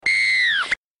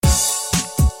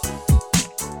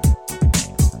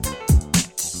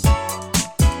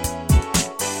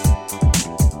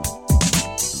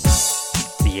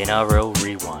NRL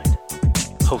Rewind,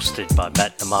 hosted by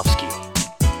Matt Namofsky.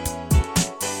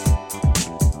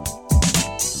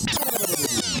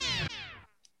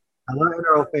 Hello,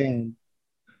 NRL fans,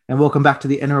 and welcome back to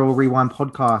the NRL Rewind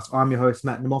podcast. I'm your host,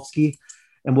 Matt Namofsky,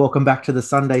 and welcome back to the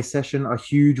Sunday session, a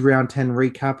huge round 10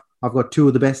 recap. I've got two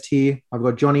of the best here. I've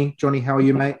got Johnny. Johnny, how are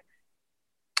you, mate?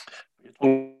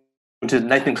 To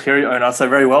Nathan Cleary owner, so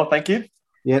very well, thank you.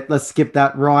 Yeah, let's skip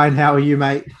that. Ryan, how are you,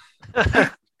 mate?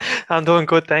 I'm doing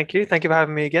good, thank you. Thank you for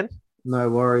having me again. No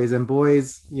worries. And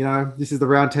boys, this is the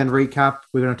round 10 recap.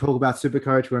 We're going to talk about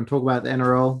Supercoach. We're going to talk about the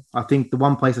NRL. I think the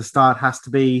one place to start has to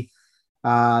be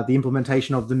the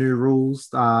implementation of the new rules,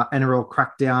 NRL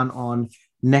crackdown on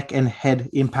neck and head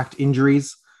impact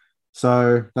injuries.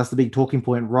 So that's the big talking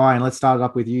point. Ryan, let's start it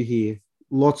up with you here.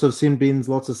 Lots of sin bins,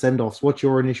 lots of send-offs. What's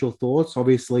your initial thoughts?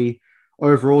 Obviously,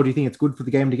 overall, do you think it's good for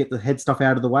the game to get the head stuff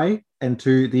out of the way? And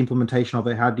to the implementation of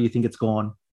it, how do you think it's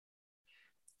gone?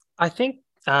 I think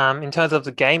in terms of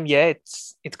the game,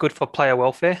 it's good for player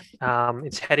welfare.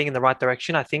 It's heading in the right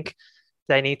direction. I think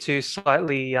they need to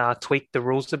slightly tweak the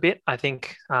rules a bit. I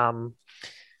think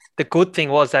the good thing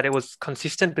was that it was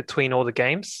consistent between all the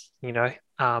games. There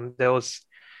was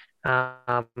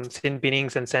sin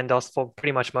binnings and send-offs for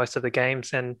pretty much most of the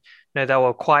games, and they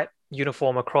were quite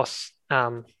uniform across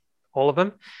all of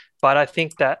them. But I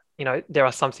think that there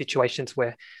are some situations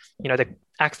where they're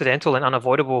accidental and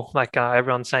unavoidable, like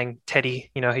everyone's saying Teddy,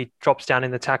 he drops down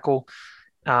in the tackle.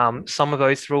 Some of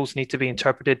those rules need to be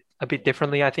interpreted a bit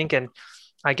differently, I think, and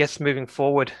I guess moving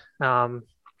forward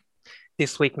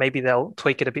this week maybe they'll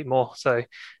tweak it a bit more. So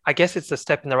I guess it's a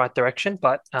step in the right direction,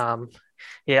 but I'm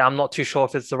not too sure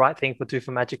if it's the right thing to do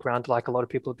for Magic Round, like a lot of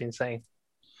people have been saying.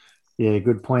 Yeah,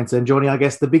 good points. And Johnny, I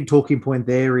guess the big talking point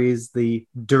there is the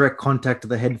direct contact to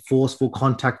the head, forceful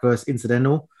contact versus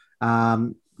incidental.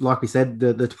 Like we said,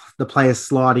 the players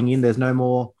sliding in, there's no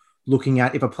more looking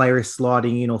at if a player is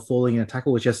sliding in or falling in a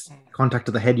tackle. It's just contact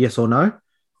to the head, yes or no.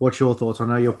 What's your thoughts? I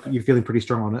know you're feeling pretty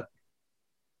strong on it.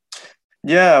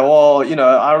 Yeah, well,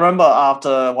 I remember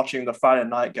after watching the Friday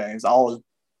night games, I was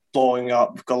blowing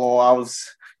up galore. I was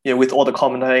with all the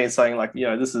commentators saying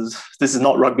this is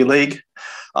not rugby league.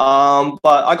 But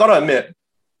I got to admit,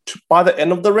 by the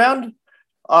end of the round,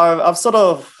 I've sort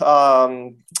of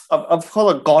gone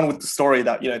with the story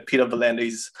that Peter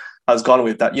V'landys has gone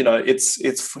with, that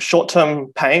it's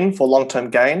short-term pain for long-term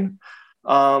gain.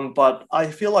 But I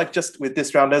feel like just with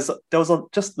this round, there was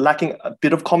just lacking a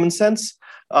bit of common sense.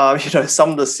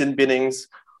 Some of the sin binnings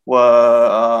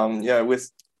were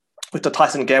with the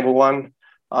Tyson Gamble one.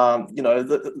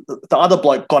 The other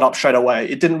bloke got up straight away.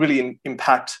 It didn't really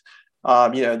impact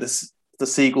the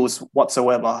Seagulls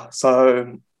whatsoever.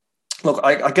 So look,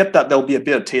 I get that there'll be a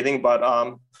bit of teething, but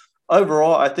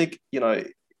overall, I think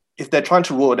if they're trying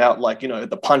to rule it out,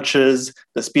 the punches,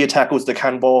 the spear tackles, the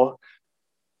cannonball,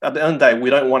 at the end of the day,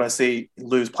 we don't want to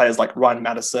lose players like Ryan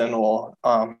Madison or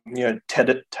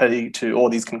Teddy to all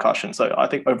these concussions. So I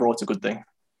think overall it's a good thing.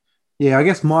 Yeah, I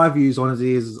guess my views on it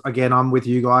is, again, I'm with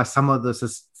you guys. Some of the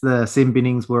sin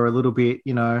binnings were a little bit,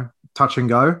 touch and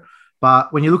go.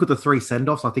 But when you look at the three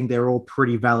send-offs, I think they're all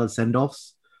pretty valid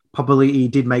send-offs. Probably he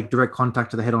did make direct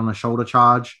contact to the head on a shoulder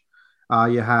charge.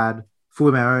 You had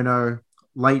Fuimaono,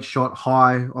 late shot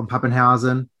high on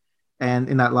Pappenhausen. And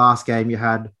in that last game, you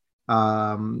had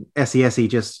SESE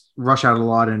just rush out of the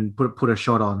line and put a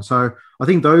shot on. So I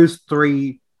think those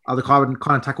three are the kind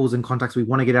of tackles and contacts we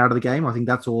want to get out of the game. I think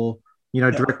that's all,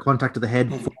 direct contact to the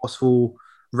head, forceful,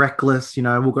 reckless,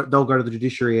 they'll go to the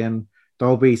judiciary and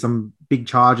there'll be some big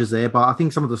charges there. But I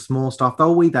think some of the small stuff,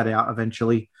 they'll weed that out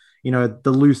eventually. The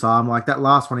loose arm, like that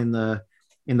last one in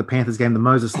the Panthers game, the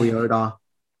Moses Leota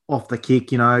off the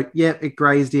kick, it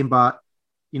grazed him, but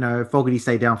Fogarty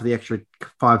stayed down for the extra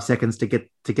 5 seconds to get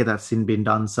that sin bin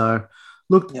done. So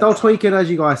look, they'll tweak it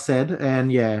as you guys said,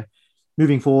 and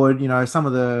moving forward, some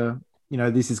of the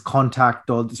this is contact,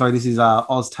 this is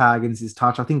Oz tag and this is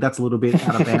touch. I think that's a little bit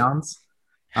out of bounds.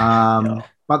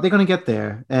 But they're going to get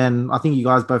there, and I think you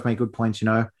guys both make good points.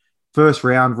 First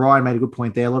round, Ryan made a good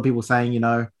point there. A lot of people saying,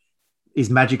 is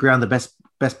Magic Round the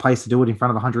best place to do it in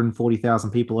front of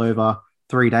 140,000 people over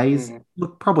 3 days?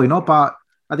 Look, probably not, but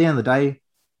at the end of the day,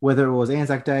 whether it was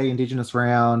Anzac Day, Indigenous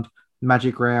Round,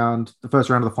 Magic Round, the first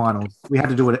round of the finals, we had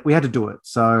to do it. We had to do it.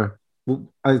 So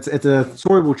it's a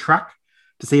story we'll track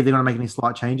to see if they're going to make any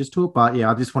slight changes to it. But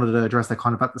I just wanted to address that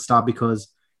kind of at the start because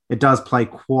it does play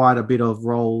quite a bit of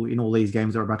role in all these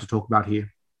games that we're about to talk about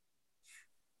here.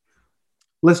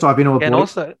 Let's dive into it. And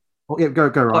also, go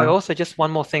Ryan. Also, just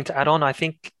one more thing to add on. I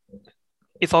think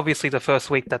it's obviously the first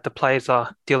week that the players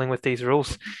are dealing with these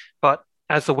rules, but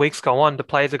as the weeks go on, the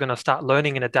players are going to start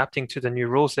learning and adapting to the new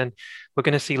rules, and we're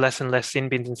going to see less and less sin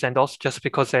bins and send-offs just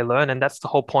because they learn. And that's the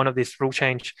whole point of this rule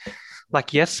change.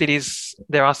 Like, yes, it is.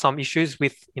 There are some issues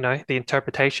with the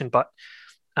interpretation, but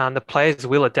the players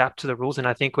will adapt to the rules, and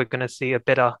I think we're going to see a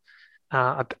better,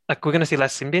 we're going to see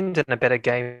less sin bins and a better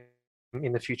game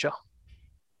in the future.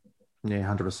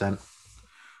 Yeah, 100%.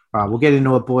 All right, we'll get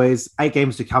into it, boys. 8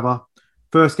 games to cover.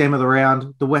 First game of the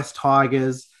round, the West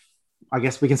Tigers, I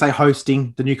guess we can say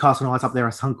hosting the Newcastle Knights up there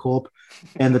at Suncorp,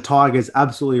 and the Tigers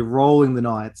absolutely rolling the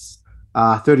Knights,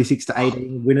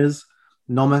 36-18 winners.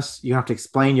 Nomis, you have to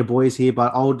explain your boys here,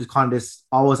 but I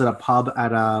was at a pub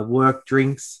at work,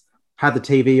 drinks, had the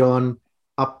TV on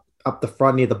up the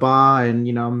front near the bar, and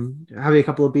I'm having a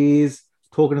couple of beers,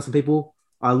 talking to some people.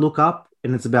 I look up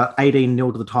and it's about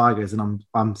 18-0 to the Tigers, and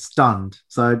I'm stunned.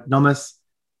 So Nomis,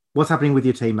 what's happening with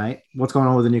your team, mate? What's going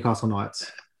on with the Newcastle Knights?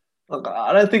 Look,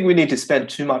 I don't think we need to spend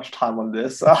too much time on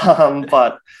this,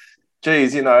 but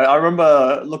geez, I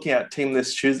remember looking at team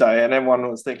this Tuesday and everyone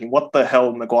was thinking, what the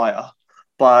hell, Maguire?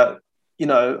 But, he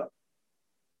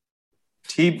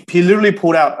literally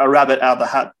pulled out a rabbit out of the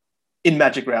hat in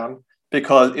Magic Round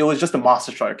because it was just a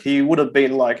masterstroke. He would have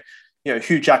been like,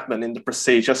 Hugh Jackman in The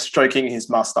Prestige, just stroking his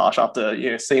mustache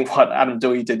after, seeing what Adam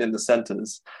Dewey did in the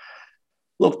centres.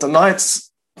 Look, the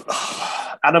Knights...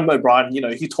 Adam O'Brien,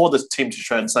 he tore this team to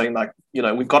shreds, saying like,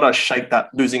 we've got to shake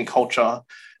that losing culture.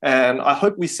 And I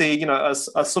hope we see, a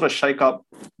sort of shake up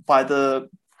by the,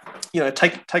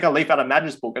 take a leaf out of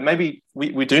Madge's book. And maybe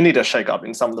we do need a shake up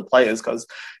in some of the players because,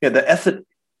 the effort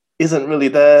isn't really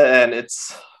there. And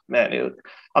it's,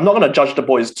 I'm not going to judge the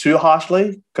boys too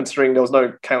harshly considering there was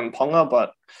no Kalen Ponga,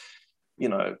 but,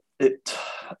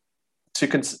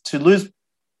 to lose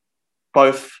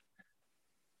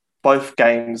both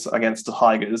games against the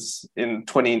Tigers in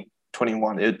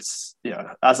 2021, it's,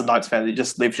 as a Knights fan, it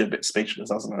just leaves you a bit speechless,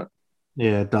 doesn't it?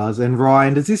 Yeah, it does. And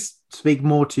Ryan, does this speak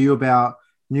more to you about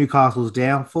Newcastle's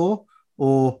downfall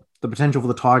or the potential for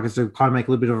the Tigers to kind of make a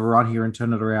little bit of a run here and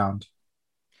turn it around?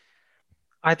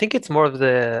 I think it's more of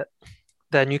the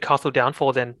Newcastle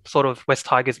downfall than sort of West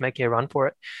Tigers making a run for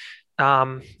it.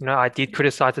 I did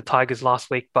criticize the Tigers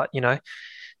last week, but, the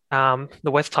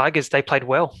West Tigers, they played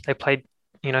well. They played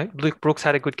Luke Brooks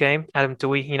had a good game. Adam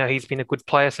Dewey, he's been a good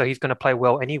player, so he's going to play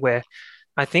well anywhere.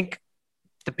 I think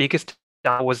the biggest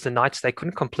was the Knights. They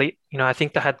couldn't complete. I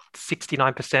think they had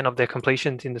 69% of their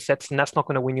completions in the sets, and that's not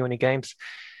going to win you any games.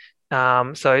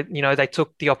 So they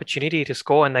took the opportunity to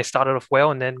score, and they started off well,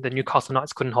 and then the Newcastle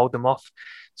Knights couldn't hold them off.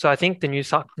 So I think the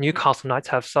Newcastle Knights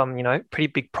have some, pretty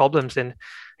big problems, and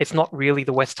it's not really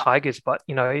the West Tigers, but,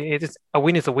 a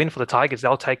win is a win for the Tigers.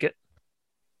 They'll take it.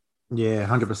 Yeah,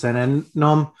 100%. And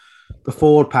Nom, the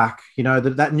forward pack,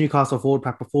 that Newcastle forward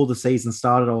pack before the season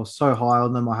started, I was so high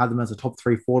on them. I had them as a top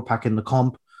 3 forward pack in the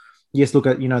comp. Yes, look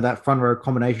at, that front row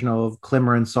combination of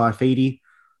Clemmer and Saifidi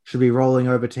should be rolling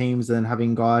over teams and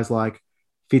having guys like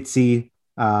Fitzy,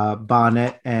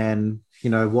 Barnett and,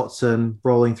 Watson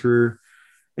rolling through.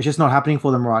 It's just not happening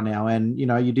for them right now. And,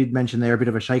 you did mention there a bit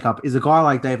of a shake-up. Is a guy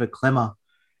like David Clemmer,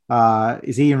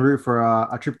 is he en route for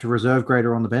a trip to reserve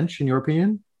grader on the bench, in your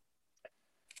opinion?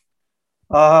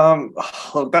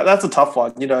 Look, that's a tough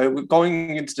one.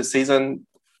 Going into the season,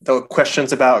 there were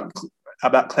questions about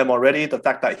Clem already. The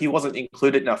fact that he wasn't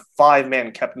included in a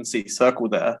 5-man captaincy circle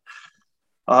there.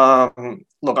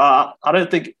 Look, I don't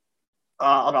think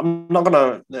I'm not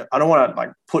gonna. I don't want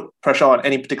to put pressure on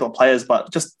any particular players,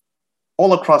 but just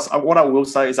all across, what I will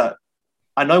say is that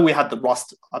I know we had the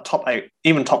roster, a top 8,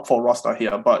 even top 4 roster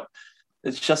here, but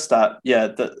it's just that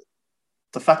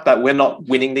the fact that we're not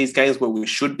winning these games where we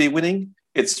should be winning.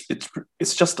 It's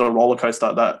just a roller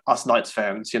coaster that us Knights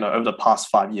fans, over the past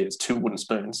 5 years, 2 wooden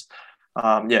spoons.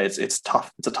 It's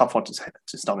tough. It's a tough one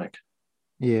to stomach.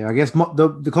 Yeah, I guess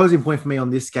the closing point for me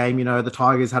on this game, the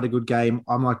Tigers had a good game.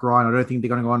 I'm like Ryan, I don't think they're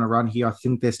going to go on a run here. I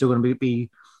think they're still going to be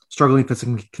struggling for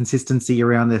some consistency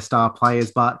around their star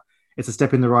players, but it's a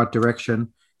step in the right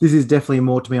direction. This is definitely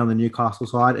more to me on the Newcastle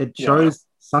side. It shows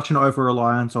such an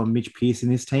over-reliance on Mitch Pearce in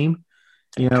this team.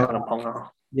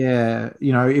 Yeah,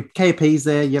 if KP's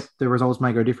there, yep, the results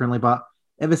may go differently. But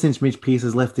ever since Mitch Pearce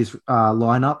has left this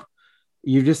lineup,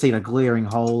 you've just seen a glaring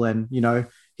hole. And,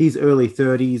 he's early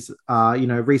 30s,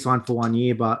 re-signed for 1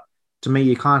 year. But to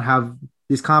me,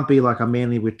 this can't be like a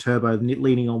Manly with Turbo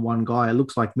leaning on one guy. It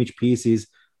looks like Mitch Pearce is,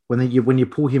 when you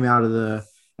pull him out of the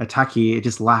attack here, it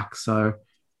just lacks. So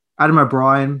Adam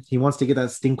O'Brien, he wants to get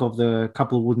that stink of the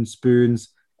couple of wooden spoons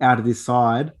out of this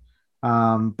side.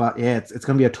 But yeah, it's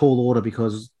going to be a tall order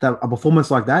because a performance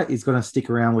like that is going to stick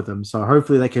around with them. So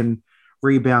hopefully they can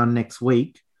rebound next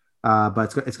week.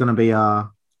 But it's going to be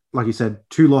like you said,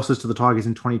 2 losses to the Tigers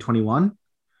in 2021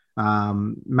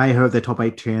 may hurt their top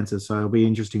 8 chances. So it'll be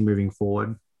interesting moving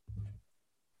forward.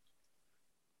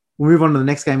 We'll move on to the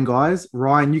next game, guys.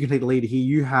 Ryan, you can take the lead here.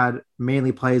 You had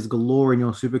Manly players galore in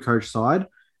your Supercoach side.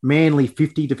 Manly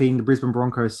 50 defeating the Brisbane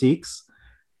Broncos 6.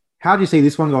 How do you see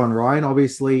this one going, Ryan?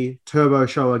 Obviously, Turbo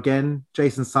show again.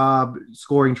 Jason Saab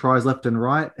scoring tries left and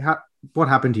right. What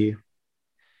happened here?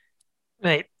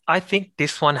 Mate, I think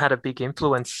this one had a big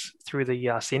influence through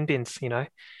the sin bins,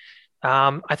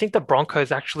 I think the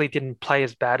Broncos actually didn't play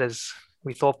as bad as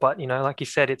we thought, but, like you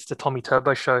said, it's the Tommy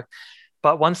Turbo show.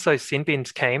 But once those sin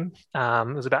bins came,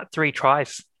 it was about 3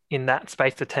 tries in that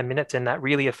space of 10 minutes, and that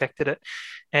really affected it.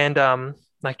 And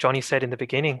like Johnny said in the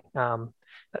beginning,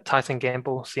 that Tyson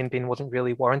Gamble sin bin wasn't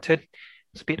really warranted.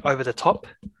 It's a bit over the top.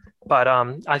 But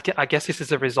I guess this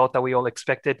is a result that we all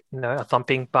expected, a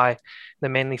thumping by the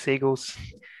Manly Seagulls.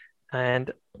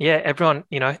 And yeah, everyone,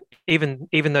 even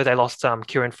though they lost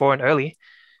Kieran Foran early,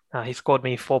 he scored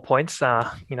me 4 points.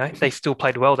 They still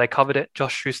played well. They covered it.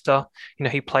 Josh Schuster,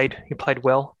 he played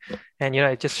well. And,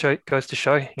 it just goes to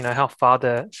show, how far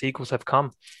the Seagulls have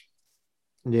come.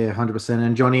 Yeah, 100%.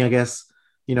 And Johnny, I guess,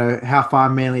 how far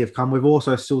Manly have come. We've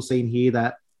also still seen here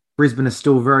that Brisbane is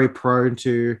still very prone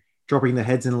to dropping the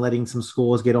heads and letting some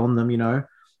scores get on them, a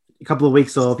couple of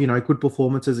weeks of, good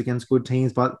performances against good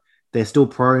teams, but they're still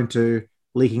prone to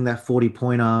leaking that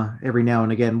 40-pointer every now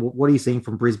and again. What are you seeing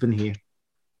from Brisbane here?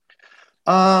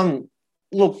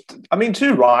 Look,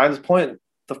 to Ryan's point,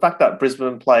 the fact that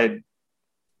Brisbane played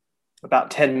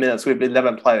about 10 minutes with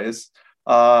 11 players,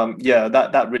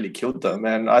 that really killed them.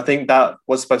 And I think that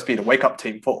was supposed to be the wake-up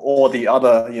team for all the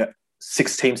other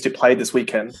 6 teams to play this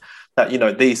weekend,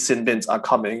 that, these sin bins are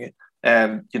coming.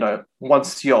 And,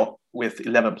 once you're with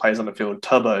 11 players on the field,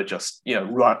 Turbo just,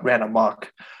 ran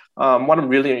amok. What I'm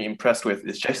really impressed with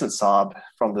is Jason Saab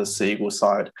from the Seagull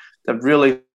side. They've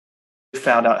really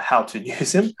found out how to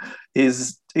use him.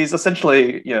 He's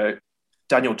essentially,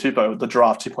 Daniel Tupou, the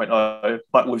draft 2.0,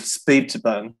 but with speed to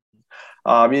burn.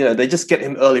 They just get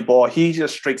him early ball. He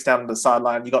just streaks down the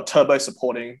sideline. You got Turbo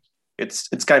supporting. It's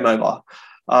game over.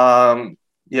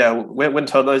 When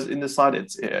Turbo's in the side,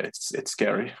 it's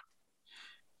scary.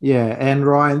 Yeah, and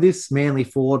Ryan, this Manly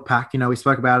forward pack, we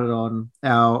spoke about it on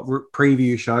our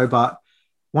preview show, but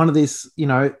one of this,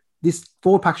 this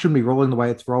forward pack shouldn't be rolling the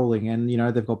way it's rolling. And,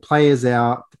 they've got players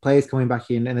out, the players coming back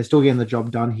in, and they're still getting the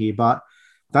job done here. But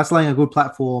that's laying a good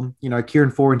platform.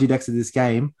 Kieran Foran did exit this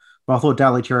game, but I thought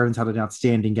Daly Cherry Evans had an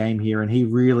outstanding game here, and he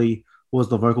really was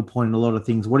the vocal point in a lot of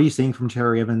things. What are you seeing from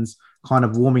Cherry Evans kind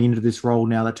of warming into this role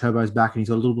now that Turbo's back and he's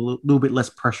got a little bit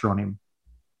less pressure on him?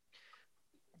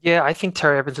 Yeah, I think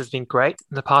Terry Evans has been great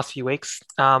in the past few weeks.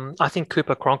 I think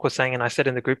Cooper Cronk was saying, and I said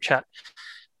in the group chat,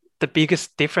 the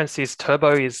biggest difference is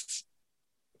Turbo's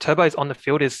on the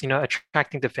field is,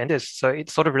 attracting defenders. So it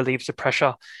sort of relieves the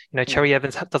pressure. Cherry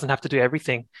Evans doesn't have to do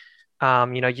everything.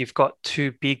 You've got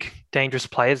 2 big, dangerous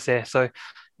players there. So,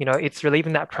 it's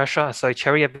relieving that pressure. So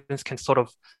Cherry Evans can sort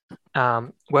of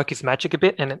work his magic a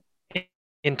bit. And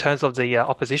in terms of the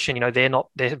opposition,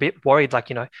 they're a bit worried.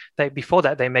 Before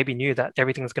that, they maybe knew that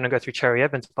everything's going to go through Cherry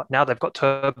Evans, but now they've got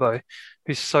Turbo,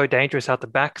 who's so dangerous out the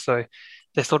back. So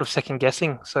they're sort of second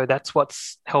guessing. So that's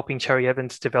what's helping Cherry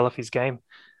Evans develop his game.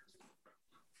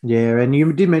 Yeah, and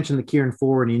you did mention the Kieran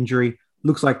Foran injury.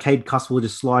 Looks like Cade Cuss will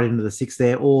just slide into the 6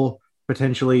 there, or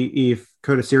potentially if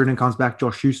Curtis Sirenen comes back,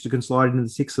 Josh Schuster can slide into the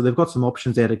 6. So they've got some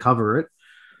options there to cover it.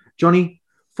 Johnny,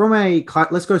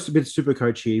 let's go a bit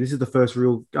Supercoach here. This is the first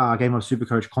real game of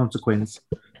Supercoach consequence.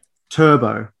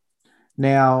 Turbo.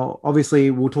 Now, obviously,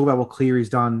 we'll talk about what Cleary's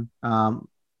done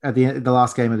at the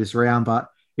last game of this round, but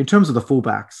in terms of the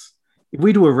fullbacks, if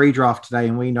we do a redraft today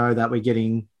and we know that we're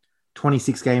getting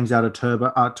 26 games out of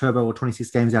Turbo or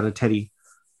 26 games out of Teddy,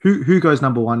 who goes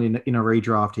number 1 in a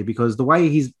redraft here? Because the way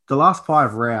the last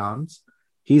 5 rounds,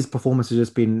 his performance has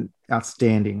just been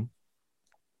outstanding.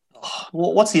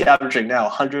 What's he averaging now?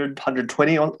 100,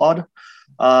 120 odd?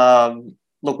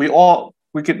 Look,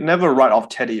 we could never write off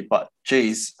Teddy, but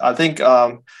geez, I think,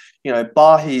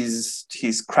 bar his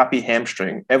crappy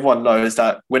hamstring, everyone knows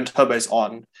that when Turbo's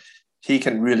on, he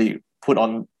can really put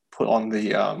on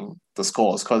the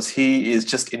scores, because he is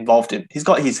just involved he's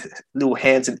got his little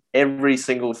hands in every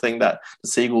single thing that the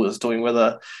Seagull is doing,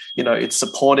 whether, it's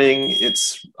supporting,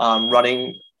 it's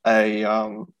running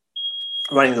the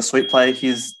sweep play.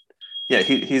 He's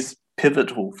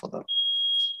pivotal for them.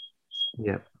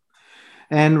 Yeah.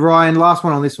 And Ryan, last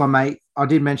one on this one, mate. I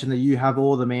did mention that you have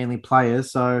all the Manly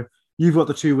players. So you've got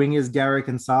the 2 wingers, Garrick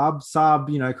and Saab.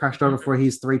 Saab, crashed over for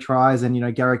his 3 tries,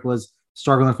 and, Garrick was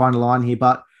struggling to find a line here.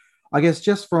 But I guess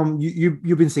just from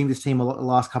you've been seeing this team a lot the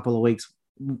last couple of weeks.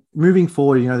 moving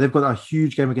forward, they've got a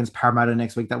huge game against Parramatta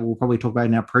next week that we'll probably talk about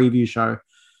in our preview show.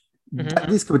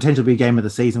 This could potentially be a game of the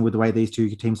season with the way these two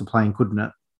teams are playing, couldn't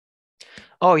it?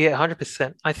 Oh yeah,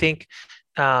 100%. I think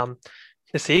the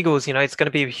Seagulls, it's going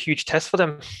to be a huge test for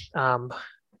them.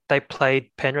 They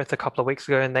played Penrith a couple of weeks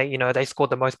ago, and they scored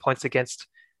the most points against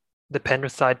the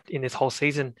Penrith side in this whole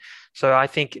season. So I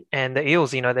think, and the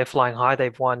Eels, they're flying high.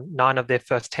 They've won 9 of their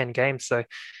first 10 games. So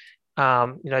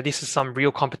this is some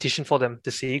real competition for them,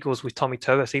 the Seagulls with Tommy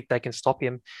Turbo, see if they can stop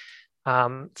him.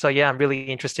 So yeah, I'm really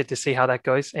interested to see how that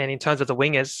goes. And in terms of the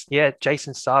wingers, yeah,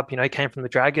 Jason Saab, he came from the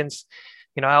Dragons.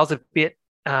 I was a bit,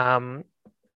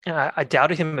 I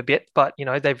doubted him a bit, but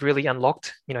they've really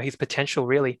unlocked, his potential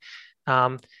really.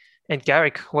 And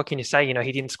Garrick, what can you say?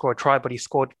 He didn't score a try, but he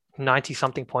scored 90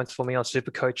 something points for me on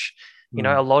Supercoach.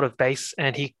 A lot of base,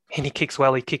 and he kicks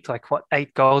well. He kicked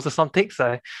 8 goals or something.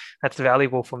 So that's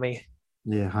valuable for me.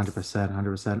 Yeah,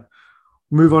 100%.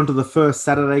 Move on to the first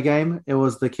Saturday game. It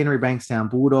was the Kennery Bankstown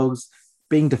Bulldogs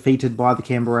being defeated by the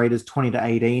Canberra Raiders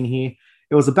 20-18 here.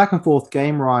 It was a back and forth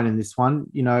game, Ryan, in this one.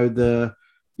 You had the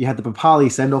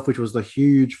Papali send-off, which was the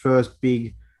huge first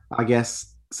big, I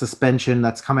guess, suspension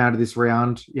that's come out of this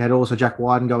round. You had also Jack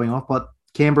Wyden going off, but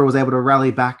Canberra was able to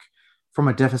rally back from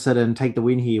a deficit and take the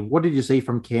win here. What did you see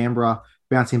from Canberra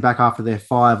bouncing back after their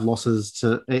 5 losses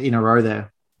in a row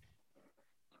there?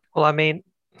 Well, I mean,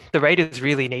 the Raiders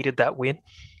really needed that win,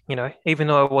 even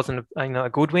though it wasn't a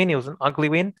good win, it was an ugly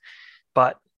win,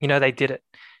 but, they did it.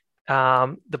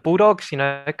 The Bulldogs,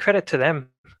 credit to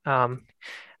them.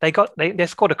 They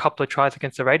scored a couple of tries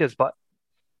against the Raiders, but,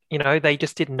 they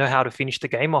just didn't know how to finish the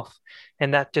game off.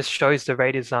 And that just shows the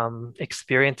Raiders'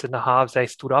 experience in the halves. They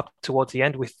stood up towards the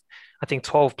end with, I think,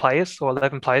 12 players or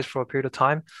 11 players for a period of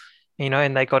time,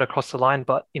 and they got across the line.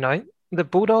 But, the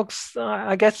Bulldogs,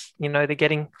 I guess,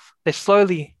 they're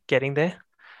slowly getting there.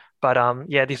 But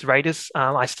these Raiders,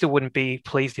 I still wouldn't be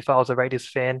pleased if I was a Raiders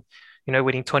fan,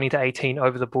 winning 20-18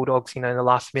 over the Bulldogs, in the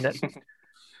last minute.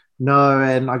 No,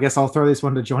 and I guess I'll throw this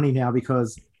one to Johnny now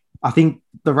because I think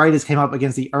the Raiders came up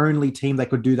against the only team they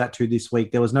could do that to this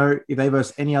week. There was no, if they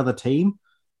versus any other team,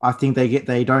 I think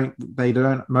they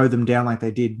don't mow them down like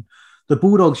they did. The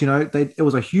Bulldogs, it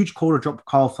was a huge call to drop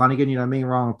Kyle Flanagan. Me and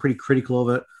Ryan were pretty critical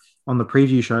of it on the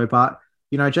preview show, but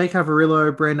Jake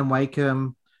Averillo, Brandon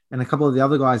Wakeham, and a couple of the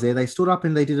other guys there, they stood up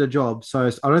and they did a job. So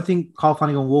I don't think Kyle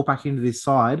Flanagan will walk back into this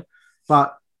side,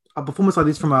 but a performance like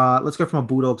this let's go from a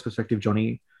Bulldogs perspective,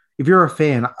 Johnny. If you're a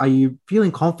fan, are you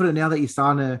feeling confident now that you're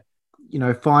starting to,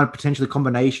 find potentially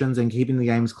combinations and keeping the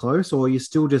games close, or are you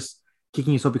still just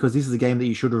kicking yourself because this is a game that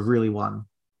you should have really won?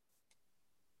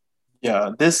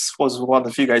 Yeah, this was one of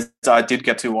the few games that I did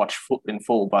get to watch in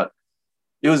full, but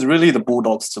it was really the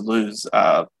Bulldogs to lose.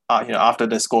 After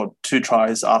they scored 2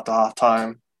 tries after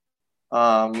halftime,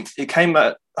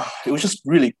 it was just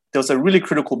really, there was a really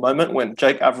critical moment when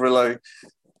Jake Averillo,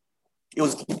 it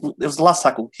was the last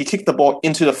tackle. He kicked the ball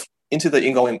into the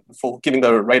in goal for giving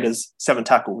the Raiders 7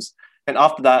 tackles. And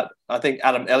after that, I think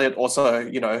Adam Elliott also,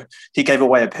 he gave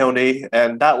away a penalty,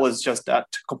 and that was just that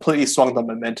completely swung the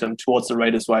momentum towards the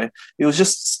Raiders' way. It was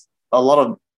just a lot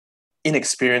of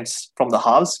inexperience from the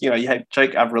halves. You had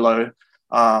Jake Averillo,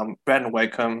 Brandon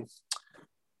Wakeham.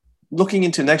 Looking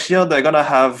into next year, they're going to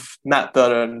have Matt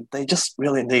Burton. They just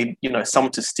really need,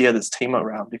 someone to steer this team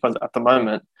around, because at the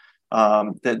moment,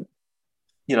 when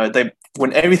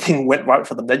everything went right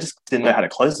for them, they just didn't know how to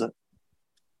close it.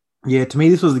 Yeah, to me,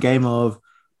 this was the game of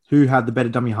who had the better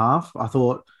dummy half. I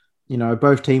thought,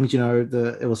 both teams,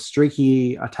 it was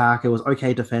streaky attack, it was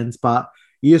okay defense, but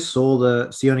you just saw the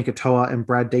Sione Katoa and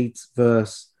Brad Dietz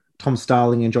versus Tom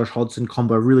Starling and Josh Hodgson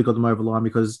combo really got them over the line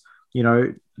because,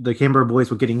 the Canberra boys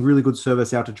were getting really good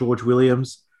service out to George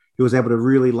Williams, who was able to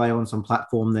really lay on some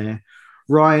platform there.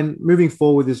 Ryan, moving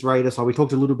forward with this Raiders, so we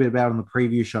talked a little bit about on the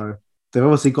preview show. They've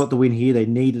obviously got the win here. They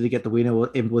needed to get the win.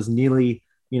 It was nearly,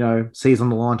 season on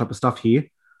the line type of stuff here.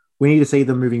 We need to see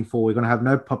them moving forward. We're going to have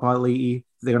no Papali'i.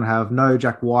 They're going to have no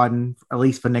Jack Wyden, at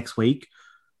least for next week.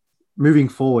 Moving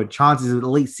forward, chances are at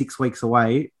least 6 weeks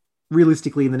away.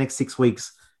 Realistically, in the next 6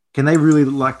 weeks, can they really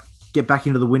get back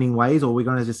into the winning ways, or are we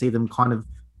going to just see them kind of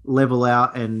level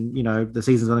out and, the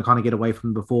season's going to kind of get away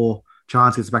from them before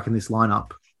Chance gets back in this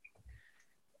lineup?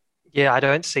 Yeah, I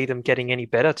don't see them getting any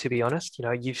better, to be honest.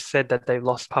 You've said that they've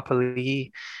lost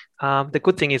Papali'i. The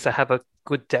good thing is they have a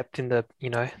good depth in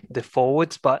the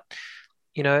forwards, but,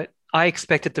 I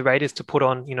expected the Raiders to put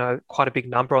on, quite a big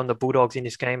number on the Bulldogs in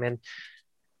this game, and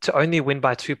to only win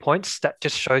by 2 points, that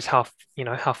just shows how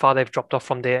far they've dropped off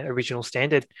from their original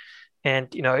standard. And,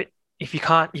 if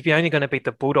you're only going to beat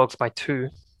the Bulldogs by 2,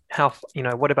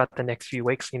 what about the next few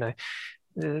weeks?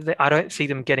 I don't see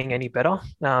them getting any better.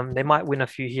 They might win a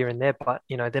few here and there, but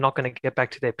they're not going to get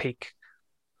back to their peak.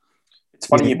 It's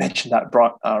funny you mentioned that,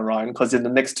 Ryan, because in the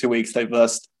next 2 weeks they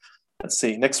versed. Let's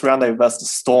see, next round they versed the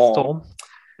Storm,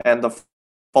 and the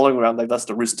following round they versed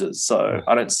the Roosters. So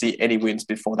I don't see any wins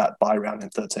before that bye round in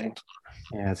 13.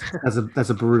 Yeah, that's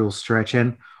a brutal stretch.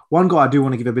 And one guy I do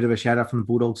want to give a bit of a shout out from the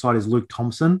Bulldog side is Luke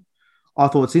Thompson. I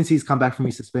thought since he's come back from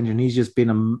his suspension, he's been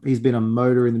a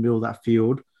motor in the middle of that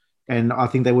field. And I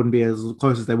think they wouldn't be as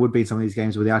close as they would be in some of these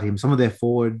games without him. Some of their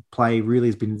forward play really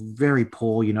has been very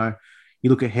poor. You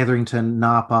look at Hetherington,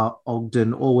 Napa,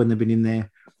 Ogden, all when they've been in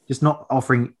there, just not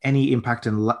offering any impact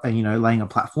and laying a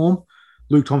platform.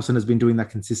 Luke Thompson has been doing that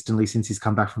consistently since he's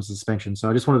come back from suspension. So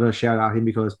I just wanted to shout out him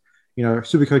because,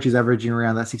 Supercoach is averaging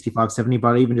around that 65, 70,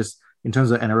 but even just in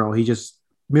terms of NRL, he just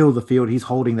middle of the field, he's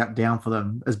holding that down for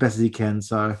them as best as he can.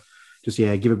 So just,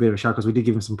 give a bit of a shout because we did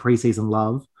give him some preseason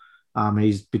love. And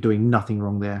he's been doing nothing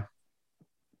wrong there.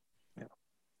 Yeah.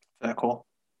 Very cool.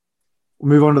 We'll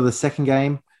move on to the second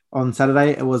game on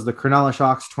Saturday. It was the Cronulla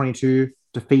Sharks 22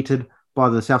 defeated by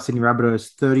the South Sydney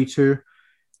Rabbitohs 32.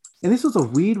 And this was a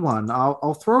weird one.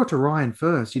 I'll throw it to Ryan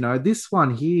first. This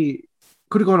one here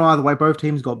could have gone either way. Both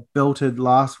teams got belted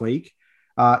last week.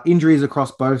 Injuries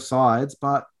across both sides.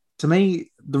 But to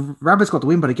me, the Rabbits got the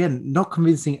win. But again, not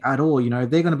convincing at all. They're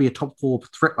going to be a top 4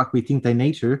 threat like we think they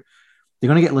need to. They're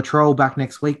going to get Latrell back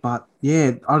next week. But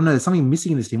yeah, I don't know. There's something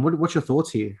missing in this team. What's your thoughts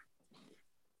here?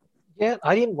 Yeah,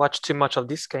 I didn't watch too much of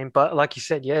this game. But like you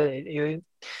said, yeah,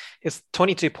 it's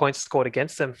 22 points scored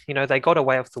against them. They got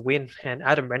away with the win. And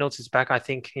Adam Reynolds is back, I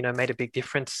think, made a big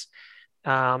difference.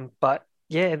 But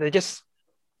yeah, they're just,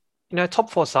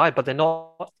 top 4 side, but they're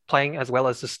not playing as well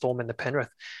as the Storm and the Penrith.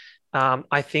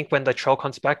 I think when the Latrell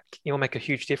comes back, it will make a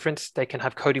huge difference. They can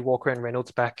have Cody Walker and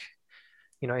Reynolds back,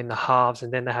 in the halves,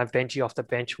 and then they have Benji off the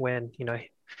bench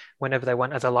whenever they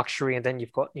want as a luxury. And then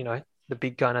you've got, the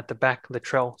big gun at the back,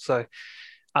 Latrell. So,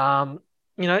 yeah,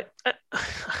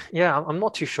 I'm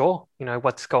not too sure,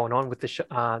 what's going on with the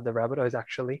Rabbitohs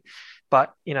actually,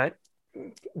 but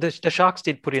the Sharks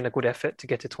did put in a good effort to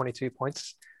get to 22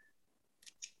 points.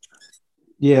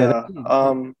 Yeah.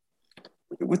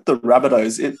 With the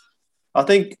Rabbitohs, I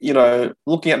think,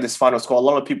 looking at this final score, a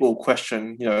lot of people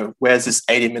question, where's this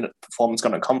 80-minute performance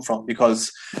going to come from?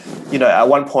 Because, at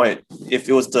one point, if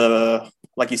it was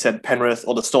like you said, Penrith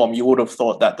or the Storm, you would have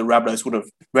thought that the Rabbitohs would have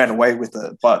ran away with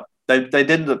it. But they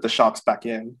did let the Sharks back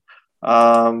in.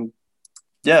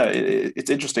 It's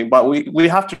interesting. But we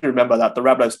have to remember that the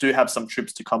Rabbitohs do have some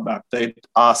troops to come back. They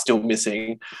are still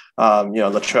missing,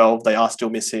 Latrell. They are still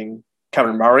missing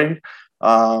Cameron Murray.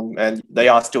 And they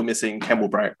are still missing Campbell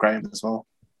Graham as well.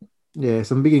 Yeah,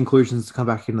 some big inclusions to come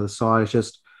back into the side. It's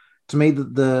just, to me,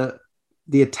 the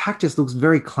attack just looks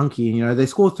very clunky. They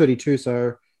scored 32,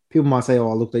 so people might say,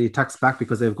 oh, look, the attack's back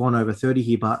because they've gone over 30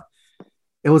 here, but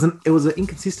it was an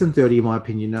inconsistent 30 in my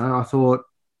opinion. I thought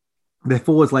their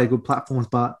forwards laid good platforms,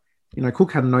 but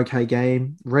Cook had an okay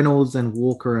game. Reynolds and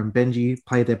Walker and Benji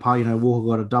played their part. Walker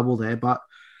got a double there, but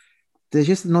there's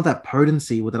just not that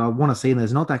potency that I want to see, and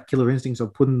there's not that killer instincts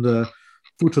of putting the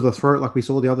foot to the throat like we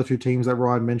saw the other 2 teams that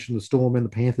Ryan mentioned, the Storm and the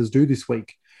Panthers, do this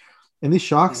week. And this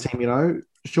Sharks team,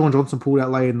 Sean Johnson pulled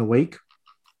out late in the week,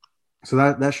 so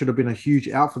that should have been a huge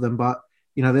out for them. But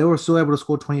they were still able to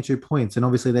score 22 points, and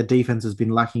obviously their defense has been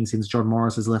lacking since John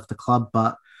Morris has left the club.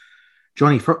 But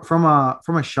Johnny, from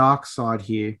a Sharks side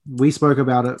here, we spoke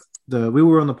about it. We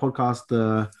were on the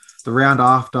podcast the round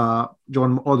after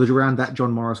the round that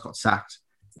John Morris got sacked.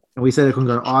 And we said it couldn't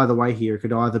go either way here. It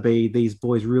could either be these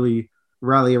boys really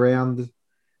rally around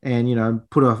and,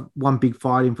 put one big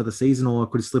fight in for the season, or it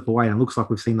could slip away. And it looks like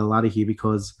we've seen the latter here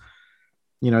because,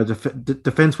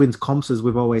 defense wins comps, as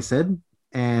we've always said,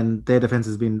 and their defense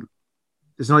has been,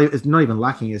 it's not even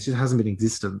lacking. It just hasn't been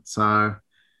existent. So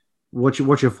what's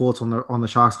your thoughts on the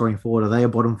Sharks going forward? Are they a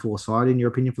bottom 4 side in your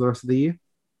opinion for the rest of the year?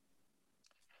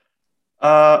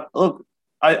 Look,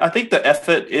 I think the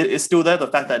effort is still there. The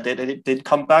fact that they did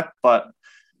come back, but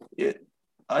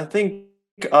I think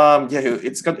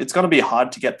it's going to be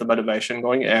hard to get the motivation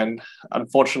going. And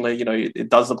unfortunately, it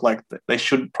does look like they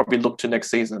should probably look to next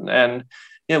season. And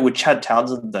with Chad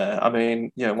Townsend there, I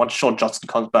mean, once Sean Johnson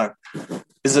comes back,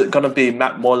 is it going to be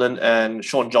Matt Moylan and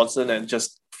Sean Johnson and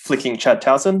just flicking Chad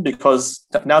Townsend? Because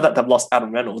now that they've lost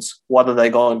Adam Reynolds, what are they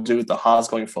going to do with the halves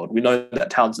going forward? We know that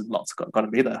Townsend's not going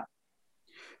to be there.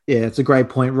 Yeah, it's a great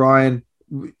point, Ryan.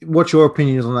 What's your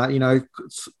opinions on that?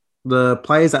 The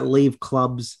players that leave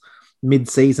clubs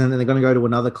mid-season and they're going to go to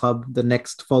another club the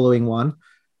next following one,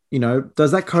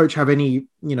 does that coach have any,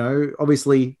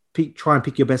 obviously try and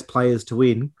pick your best players to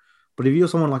win, But if you're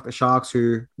someone like the Sharks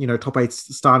who, top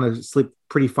eight's starting to slip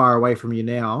pretty far away from you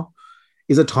now,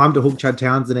 is it time to hook Chad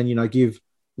Townsend and, give,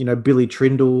 Billy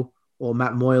Trindle or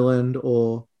Matt Moyland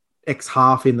or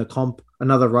ex-half in the comp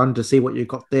another run to see what you've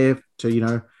got there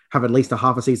to, have at least a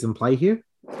half a season play here?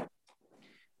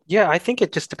 Yeah, I think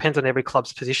it just depends on every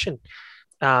club's position.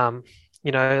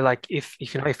 Like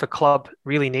if a club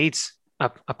really needs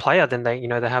a player, then they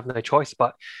have no choice.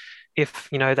 But if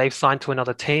they've signed to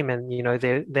another team and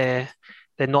they're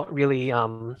not really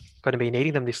going to be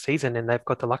needing them this season, and they've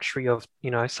got the luxury of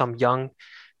some young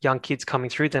kids coming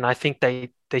through, then I think they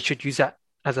should use that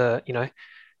as a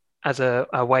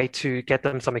way to get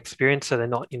them some experience, so they're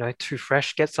not too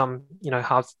fresh. Get some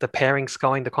have the pairings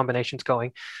going, the combinations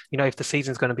going. If the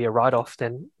season's going to be a write-off,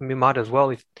 then we might as well,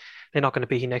 if they're not going to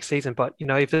be here next season. But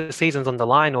if the season's on the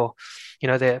line, or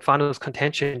their finals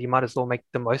contention, you might as well make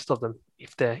the most of them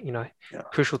if they're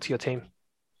crucial to your team.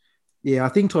 Yeah, I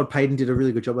think Todd Payton did a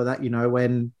really good job of that.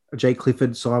 When Jake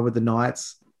Clifford signed with the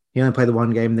Knights, he only played the one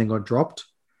game and then got dropped.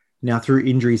 Now, through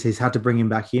injuries, he's had to bring him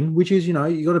back in, which is, you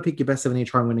got to pick your best 7 and you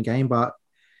try and win a game, but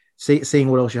seeing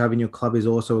what else you have in your club is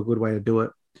also a good way to do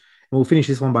it. And we'll finish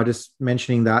this one by just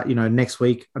mentioning that, next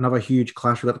week, another huge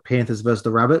clash. We've got the Panthers versus the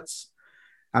Rabbits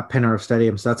at Penrith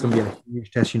Stadium. So that's going to be a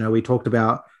huge test. We talked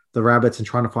about the Rabbits and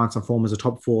trying to find some form as a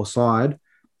top 4 side.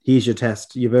 Here's your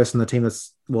test. You're versing the team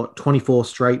that's, 24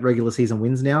 straight regular season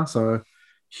wins now. So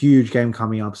huge game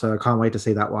coming up. So I can't wait to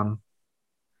see that one.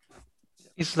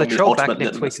 Is Latrell back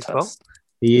next week as well?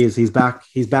 He is. He's back.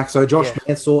 So Josh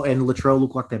Mansour and Latrell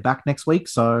look like they're back next week.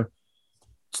 So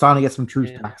starting to get some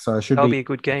troops back. So it that'll be a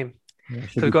good game. Yeah,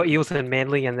 so we've got Eels and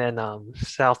Manly, and then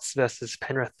Souths versus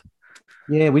Penrith.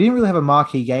 Yeah, we didn't really have a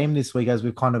marquee game this week as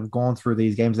we've kind of gone through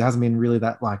these games. There hasn't been really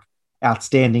that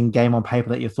outstanding game on paper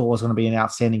that you thought was going to be an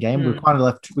outstanding game. We've kind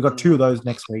of we've got 2 of those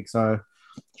next week. So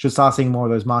should start seeing more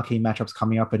of those marquee matchups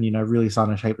coming up and, really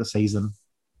starting to shape the season.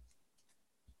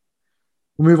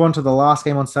 We'll move on to the last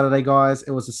game on Saturday, guys.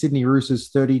 It was the Sydney Roosters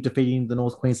 30 defeating the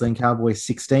North Queensland Cowboys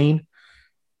 16.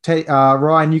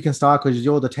 Ryan, you can start because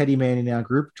you're the Teddy man in our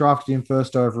group. Drafted him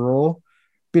first overall.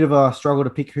 Bit of a struggle to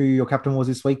pick who your captain was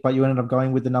this week, but you ended up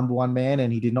going with the number 1 man,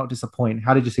 and he did not disappoint.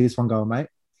 How did you see this one going, mate?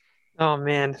 Oh,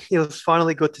 man. It was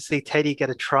finally good to see Teddy get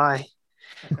a try.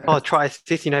 Try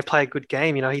assist, play a good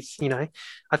game. He's,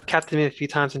 I've captained him a few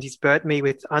times and he's burnt me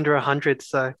with under 100.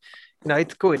 So,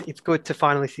 it's good. It's good to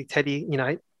finally see Teddy,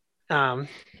 have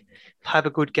a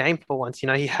good game for once.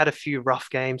 He had a few rough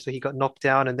games where he got knocked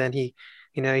out and then he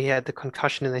had the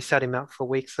concussion and they sat him out for a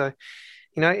week. So,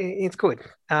 it's good.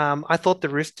 I thought the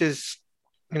Roosters,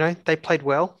 they played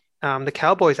well. The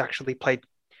Cowboys actually played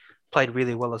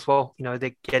really well as well.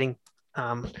 They're getting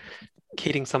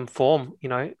some form,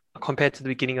 compared to the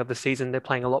beginning of the season. They're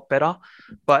playing a lot better.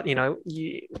 But,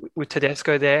 with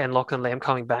Tedesco there and Lachlan Lamb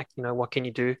coming back, what can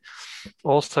you do?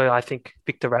 Also, I think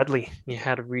Victor Radley, he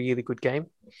had a really good game.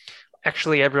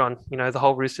 Actually, everyone, the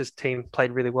whole Roosters team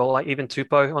played really well. Like even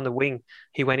Tupou on the wing,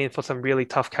 he went in for some really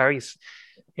tough carries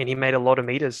and he made a lot of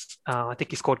meters. I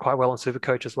think he scored quite well on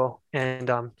Supercoach as well. And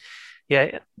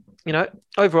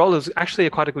overall, it was actually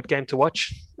quite a good game to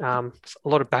watch. A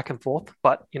lot of back and forth,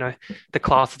 but, the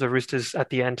class of the Roosters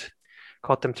at the end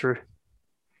got them through.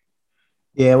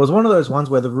 Yeah, it was one of those ones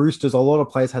where the Roosters, a lot of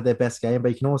players had their best game, but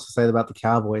you can also say that about the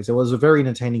Cowboys. It was a very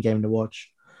entertaining game to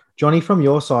watch. Johnny, from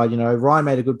your side, Ryan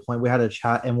made a good point. We had a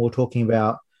chat and we were talking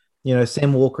about,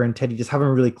 Sam Walker and Teddy just haven't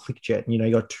really clicked yet.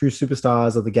 You got 2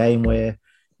 superstars of the game where,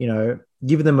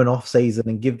 give them an off season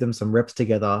and give them some reps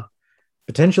together.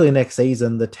 Potentially next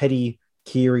season, the Teddy,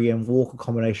 Keary, and Walker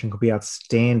combination could be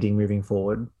outstanding moving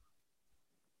forward.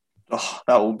 Oh,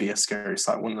 that would be a scary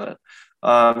sight, wouldn't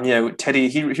it? Teddy,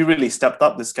 he really stepped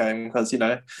up this game because,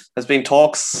 there's been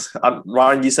talks.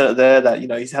 Ryan, you said it there that,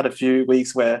 he's had a few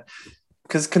weeks where,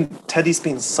 because Teddy's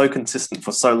been so consistent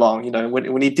for so long,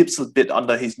 when he dips a bit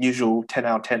under his usual 10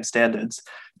 out of 10 standards,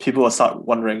 people will start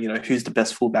wondering, who's the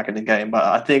best fullback in the game. But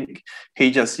I think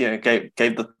he just, gave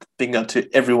the finger to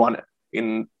everyone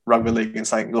in rugby league and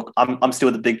saying, look, I'm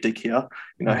still the big dick here.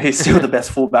 He's still the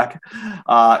best fullback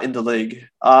in the league.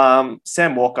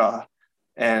 Sam Walker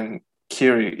and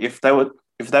Keary, if they were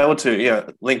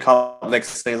to link up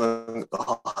next season,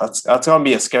 that's going to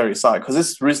be a scary sight because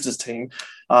this Roosters team,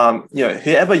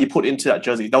 whoever you put into that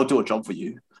jersey, they'll do a job for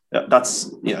you. That's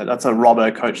a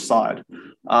Robbo coach side.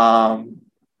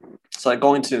 So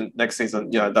going to next season,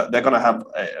 they're going to have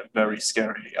a very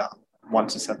scary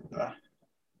 1-7 there.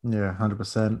 Yeah,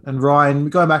 100%. And Ryan,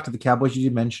 going back to the Cowboys, you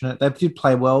did mention it. They did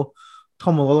play well.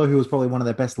 Tom Malolo, who was probably one of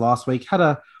their best last week, had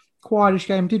a quietish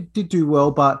game, did do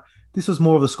well, but this was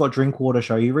more of the Scott Drinkwater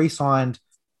show. He re-signed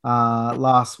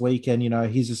last week, and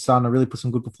he's just starting to really put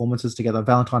some good performances together.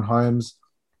 Valentine Holmes,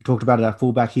 we talked about it at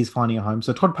fullback, he's finding a home.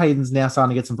 So Todd Payton's now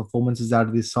starting to get some performances out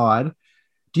of this side.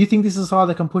 Do you think this is a side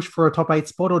that can push for a top 8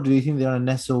 spot, or do you think they're going to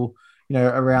nestle,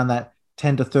 around that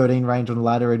 10 to 13 range on the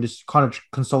ladder and just kind of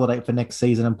consolidate for next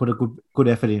season and put a good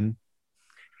effort in?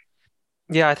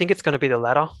 Yeah, I think it's going to be the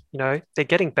latter. They're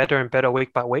getting better and better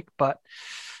week by week, but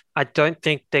I don't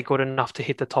think they're good enough to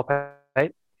hit the top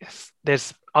 8.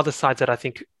 There's other sides that I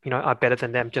think, are better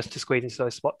than them just to squeeze into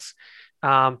those spots.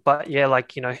 But yeah,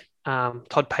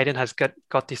 Todd Payton has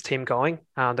got this team going.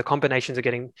 The combinations are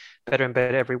getting better and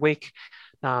better every week.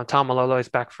 Tamalolo is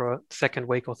back for a second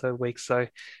week or third week. So,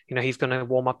 he's going to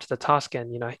warm up to the task,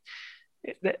 and,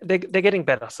 they're getting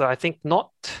better. So I think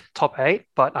not top 8,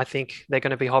 but I think they're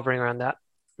going to be hovering around that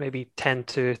maybe 10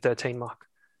 to 13 mark.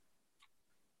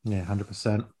 Yeah,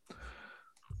 100%.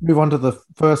 Move on to the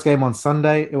first game on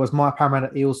Sunday. It was my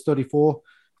Parramatta Eels 34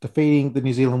 defeating the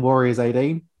New Zealand Warriors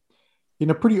 18 in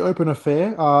a pretty open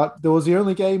affair. There was the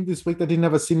only game this week that didn't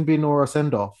have a sin bin or a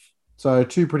send-off. So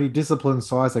two pretty disciplined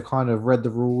sides that kind of read the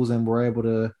rules and were able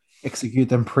to execute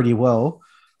them pretty well.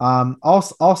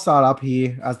 I'll start up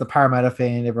here as the Parramatta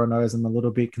fan. Everyone knows I'm a little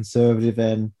bit conservative,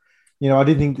 and I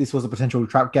didn't think this was a potential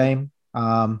trap game.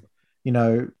 Talk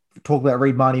about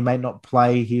Reid Marnie may not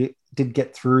play. He did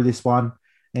get through this one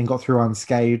and got through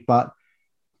unscathed, but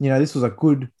this was a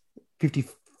good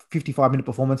 55-minute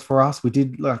performance for us. We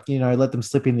did let them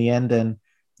slip in the end, and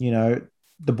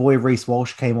the boy Reece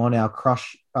Walsh came on, our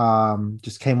crush,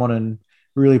 just came on and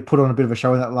really put on a bit of a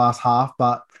show in that last half.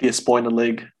 But Prettiest boy in the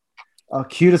league.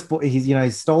 Cutest boy.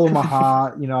 He's stolen my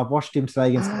heart. I've watched him today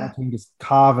against our team just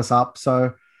carve us up.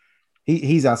 So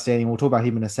he's outstanding. We'll talk about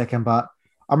him in a second, but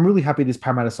I'm really happy this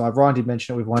Parramatta side. Ryan did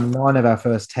mention it. We've won 9 of our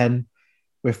first 10.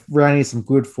 We're running some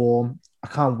good form. I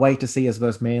can't wait to see us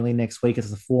versus Manly next week.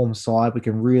 It's a form side. We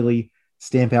can really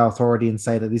stamp our authority and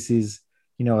say that this is,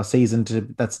 a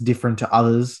season that's different to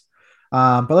others.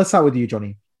 But let's start with you,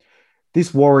 Johnny.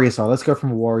 This Warriors side, let's go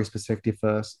from a Warriors perspective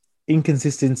first.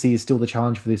 Inconsistency is still the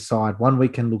challenge for this side. One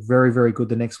week can look very, very good.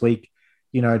 The next week,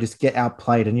 just get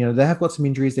outplayed. And, they have got some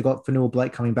injuries. They've got Fanua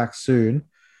Blake coming back soon.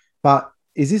 But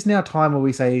is this now time where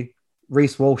we say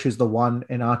Reece Walsh is the one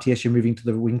and RTS you're moving to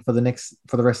the wing for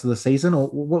the rest of the season? Or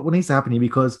what needs to happen here?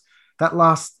 Because that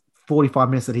last 45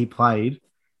 minutes that he played,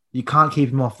 you can't keep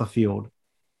him off the field.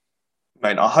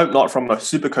 Mate, I hope not from a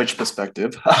super coach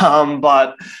perspective.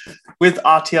 But with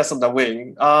RTS on the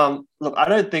wing, look, I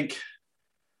don't think...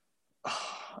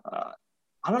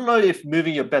 I don't know if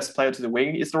moving your best player to the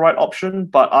wing is the right option,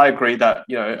 but I agree that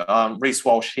Reece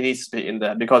Walsh, he needs to be in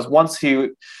there, because once he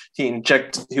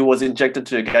was injected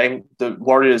to the game, the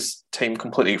Warriors team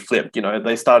completely flipped.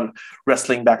 They started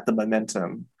wrestling back the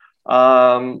momentum.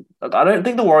 I don't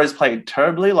think the Warriors played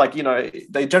terribly.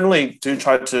 They generally do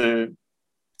try to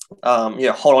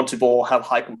hold on to ball, have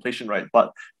high completion rate,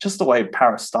 but just the way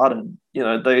Paris started,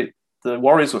 the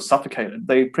Warriors were suffocated.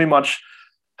 They pretty much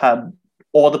had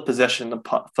all the possession the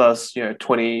first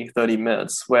 20, 30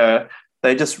 minutes, where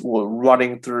they just were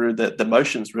running through the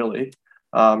motions, really.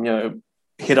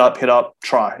 Hit up,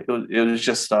 try. It was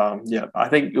just, I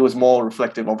think it was more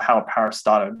reflective of how Paris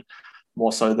started,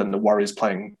 more so than the Warriors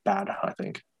playing bad, I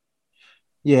think.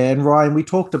 Yeah, and Ryan, we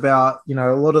talked about, a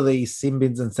lot of these sin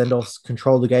bins and send-offs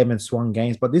control the game and swung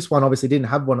games, but this one obviously didn't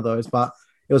have one of those, but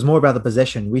it was more about the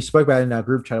possession. We spoke about it in our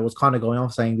group chat. It was kind of going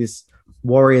off saying this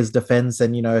Warriors defense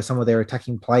and, some of their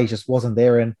attacking plays just wasn't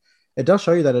there. And it does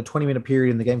show you that a 20-minute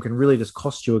period in the game can really just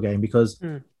cost you a game, because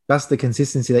that's the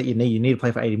consistency that you need. You need to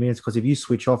play for 80 minutes, because if you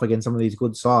switch off against some of these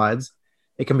good sides,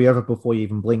 it can be over before you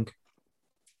even blink.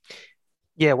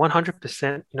 Yeah,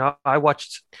 100%. I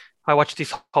watched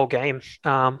this whole game.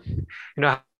 I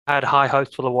had high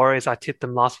hopes for the Warriors. I tipped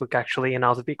them last week, actually, and I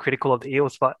was a bit critical of the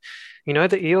Eels. But,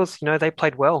 the Eels, they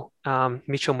played well.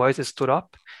 Mitchell Moses stood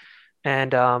up.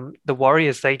 And the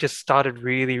Warriors, they just started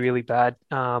really, really bad.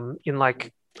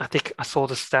 I think I saw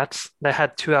the stats. They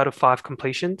had 2 out of 5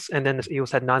 completions, and then the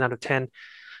Eels had 9 out of 10.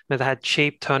 They had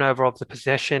cheap turnover of the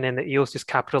possession, and the Eels just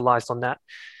capitalized on that.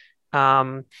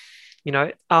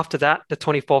 After that, the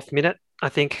 24th minute, I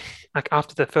think,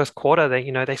 after the first quarter,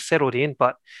 they settled in,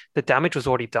 but the damage was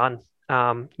already done.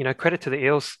 Credit to the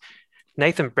Eels.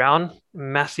 Nathan Brown,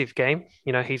 massive game.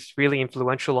 He's really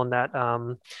influential on that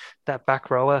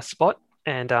back rower spot.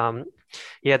 And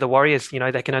the Warriors,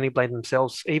 they can only blame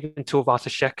themselves. Even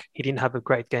Tuivasa-Sheck, he didn't have a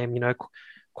great game.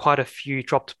 Quite a few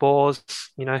dropped balls.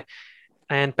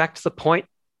 And back to the point,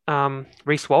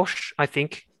 Reece Walsh, I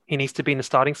think he needs to be in the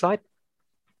starting side.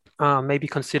 Maybe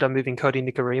consider moving Cody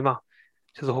Nikorima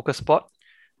to the hooker spot.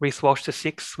 Reece Walsh to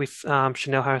 6 with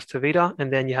Chanel Harris-Tavita,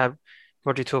 and then you have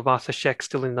Roger Tuivasa-Sheck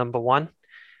still in number one.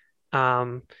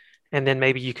 And then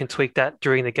maybe you can tweak that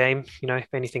during the game,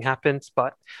 if anything happens.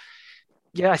 But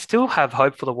yeah, I still have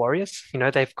hope for the Warriors.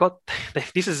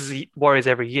 This is the Warriors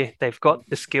every year. They've got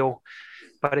the skill,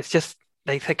 but it's just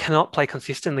they cannot play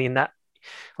consistently in that.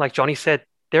 Like Johnny said,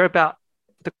 they're about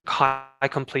the high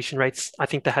completion rates. I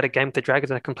think they had a game with the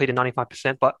Dragons and they completed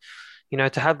 95%. But,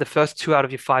 to have the first 2 out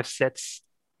of your 5 sets,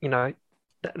 the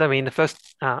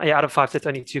first out of 5 sets,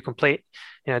 only 2 complete,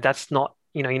 that's not,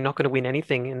 you're not going to win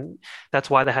anything. And that's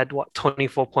why they had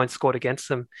 24 points scored against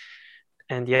them.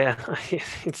 And yeah,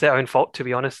 it's their own fault, to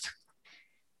be honest.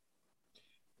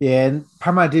 Yeah, and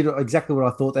Parramatta did exactly what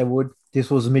I thought they would.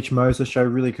 This was Mitch Moses show,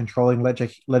 really controlling,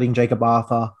 letting Jacob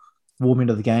Arthur warm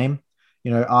into the game.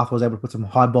 Arthur was able to put some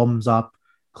high bombs up,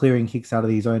 clearing kicks out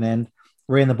of his own end,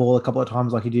 ran the ball a couple of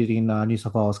times like he did in New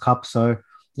South Wales Cup. So,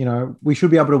 we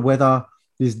should be able to weather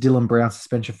this Dylan Brown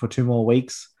suspension for 2 more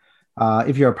weeks.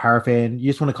 If you're a Para fan, you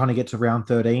just want to kind of get to round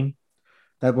 13.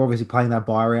 That we're obviously playing that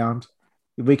bye round.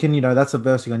 If we can, that's a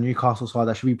versing on Newcastle side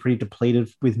that should be pretty depleted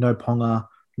with no Ponga,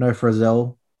 no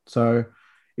Frizzell. So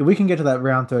if we can get to that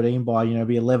round 13 by,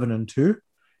 be 11-2,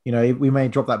 we may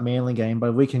drop that Manly game, but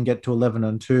if we can get to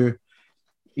 11-2,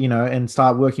 and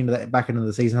start working to that back into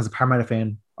the season as a Parramatta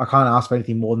fan, I can't ask for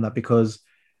anything more than that because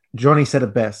Johnny said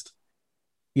it best.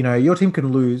 Your team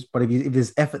can lose, but if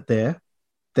there's effort there,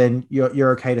 then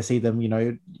you're okay to see them.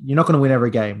 You're not going to win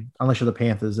every game unless you're the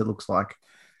Panthers, it looks like.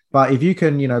 But if you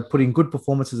can, put in good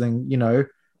performances and,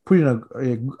 put in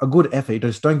a good effort,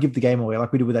 just don't give the game away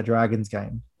like we did with that Dragons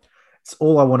game. It's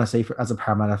all I want to see as a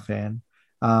Parramatta fan.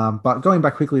 But going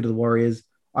back quickly to the Warriors,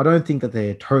 I don't think that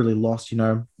they're totally lost.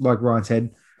 Like Ryan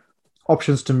said,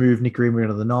 options to move Nick Reamer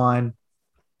into the 9,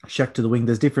 Sheck to the wing.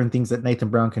 There's different things that Nathan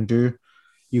Brown can do.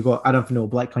 You've got Adam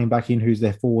Fanua-Blake coming back in, who's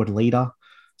their forward leader.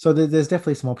 So there's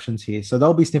definitely some options here. So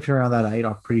they'll be sniffing around that 8,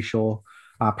 I'm pretty sure.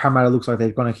 Parramatta looks like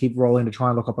they're going to keep rolling to try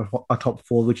and lock up a top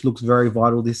 4, which looks very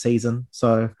vital this season.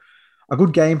 So a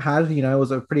good game had, it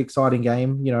was a pretty exciting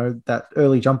game, that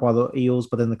early jump by the Eels,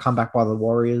 but then the comeback by the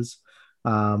Warriors.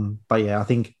 But yeah, I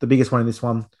think the biggest one in this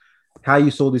one, how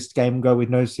you saw this game go with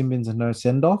no sin-bins and no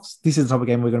send-offs. This is the type of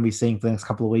game we're going to be seeing for the next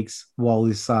couple of weeks while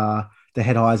the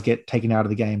head highs get taken out of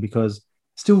the game, because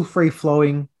still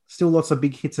free-flowing, still lots of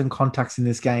big hits and contacts in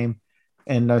this game,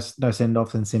 and no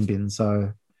send-offs and sin-bins.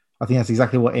 So I think that's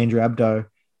exactly what Andrew Abdo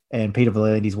and Peter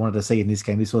V'landys wanted to see in this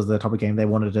game. This was the type of game they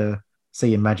wanted to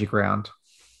see in Magic Round.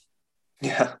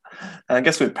 Yeah. And I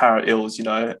guess with Para Eels,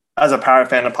 as a Para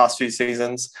fan the past few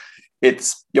seasons,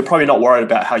 you're probably not worried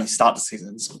about how you start the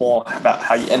season. It's more about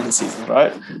how you end the season,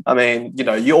 right? I mean,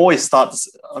 you always start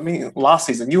last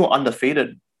season, you were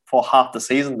undefeated for half the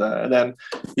season there. And then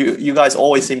you guys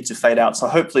always seem to fade out. So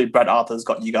hopefully Brad Arthur's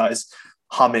got you guys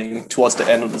humming towards the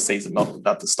end of the season, not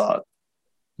at the start.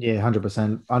 Yeah,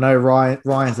 100%. I know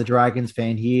Ryan's a Dragons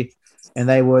fan here, and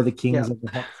they were the kings of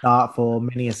the hot start for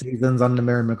many a seasons under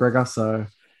Mary McGregor. So,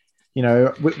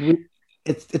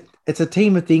 it's a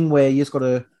team thing where you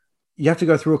have to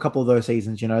go through a couple of those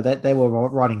seasons. That they were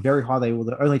riding very high. They were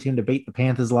the only team to beat the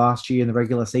Panthers last year in the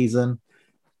regular season.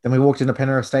 Then we walked into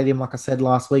Penrith Stadium, like I said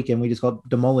last week, and we just got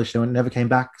demolished and it never came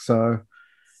back. So,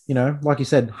 like you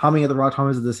said, humming at the right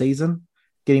times of the season,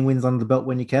 getting wins under the belt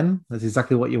when you can. That's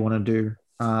exactly what you want to do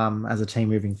as a team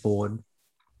moving forward.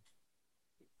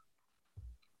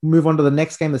 Move on to the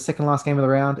next game, the second last game of the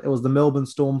round. It was the Melbourne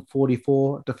Storm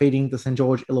 44 defeating the St.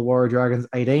 George Illawarra Dragons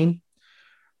 18.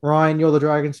 Ryan, you're the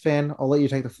Dragons fan. I'll let you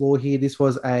take the floor here. This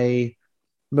was a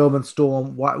Melbourne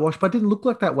Storm whitewash, but it didn't look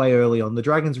like that way early on. The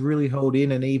Dragons really held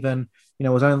in, and even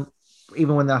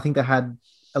when I think they had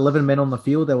 11 men on the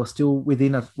field, they were still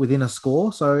within a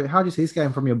score. So how do you see this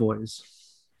game from your boys?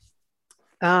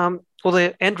 Well,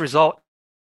 the end result,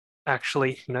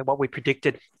 actually, what we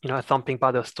predicted, a thumping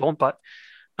by the Storm, but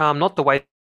not the way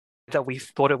that we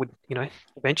thought it would,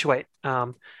 eventuate.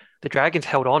 The Dragons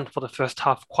held on for the first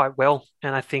half quite well,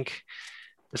 and I think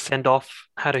the send-off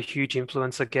had a huge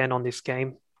influence again on this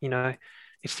game.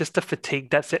 It's just the fatigue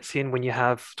that sets in when you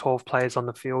have 12 players on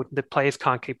the field. The players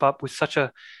can't keep up with such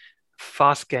a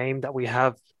fast game that we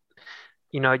have,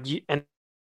 and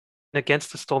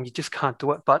against the Storm, you just can't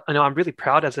do it. But I know I'm really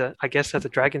proud as a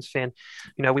Dragons fan.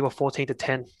 We were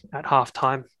 14-10 at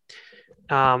halftime.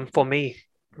 For me,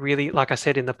 really, like I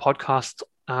said in the podcast,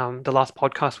 the last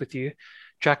podcast with you,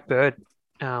 Jack Bird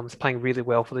was playing really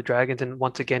well for the Dragons, and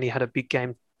once again he had a big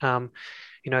game.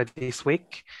 This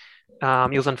week,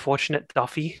 it was unfortunate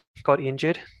Duffy got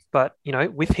injured. But,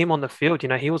 with him on the field,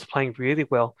 he was playing really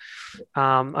well.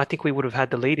 I think we would have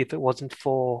had the lead if it wasn't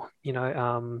for,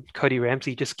 Cody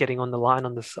Ramsey just getting on the line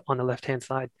on the left-hand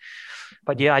side.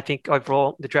 But yeah, I think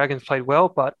overall the Dragons played well,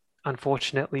 but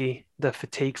unfortunately the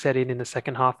fatigue set in the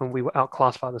second half and we were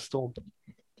outclassed by the Storm.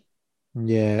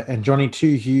 Yeah, and Johnny,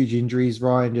 2 huge injuries.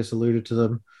 Ryan just alluded to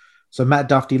them. So Matt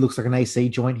Duffy looks like an AC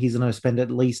joint. He's going to spend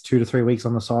at least 2 to 3 weeks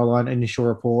on the sideline, initial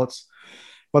reports.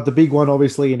 But the big one,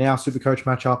 obviously, in our Supercoach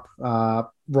matchup,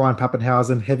 Ryan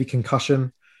Pappenhausen, heavy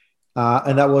concussion.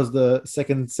 And that was the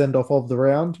second send-off of the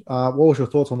round. What was your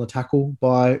thoughts on the tackle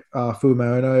by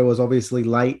Fuimaono? It was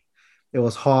late. It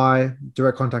was high,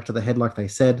 direct contact to the head, like they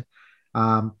said.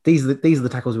 These are the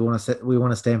tackles we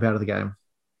want to stamp out of the game.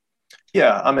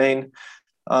 Yeah, I mean,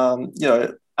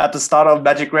 at the start of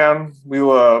Magic Round, we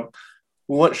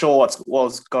weren't sure what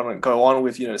was going to go on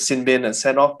with sin bin and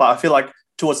send off, but I feel like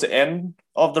towards the end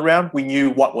of the round, we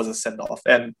knew what was a send off,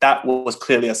 and that was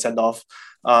clearly a send off.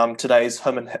 Today's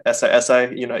Herman Essa,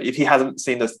 if he hasn't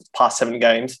seen the past 7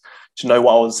 games to know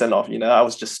what was a send off, that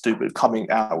was just stupid coming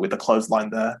out with a clothesline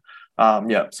there.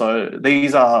 So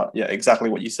these are exactly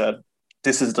what you said.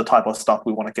 This is the type of stuff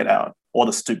we want to get out, all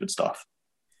the stupid stuff.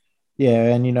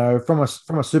 Yeah, and from a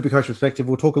Supercoach perspective,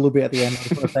 we'll talk a little bit at the end. I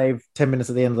just want to save 10 minutes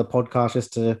at the end of the podcast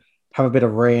just to have a bit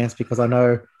of rants, because I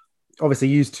know obviously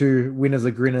used to winners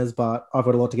are grinners, but I've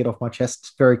got a lot to get off my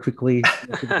chest very quickly.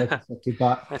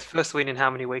 But that's first win in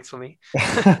how many weeks for me?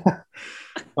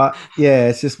 But yeah,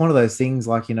 it's just one of those things.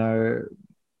 Like a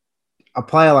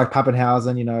player like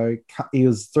Pappenhausen, he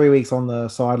was 3 weeks on the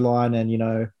sideline,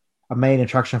 and a main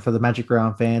attraction for the Magic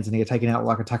Round fans, and he had taken out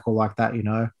like a tackle like that,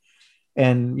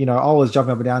 And, I was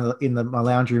jumping up and down in my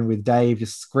lounge room with Dave,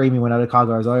 just screaming when Otakar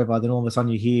goes over. Then all of a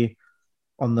sudden you hear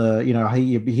on the,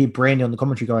 you hear Brandy on the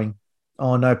commentary going,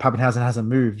 "Oh no, Pappenhausen hasn't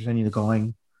moved." And you're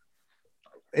going,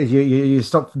 you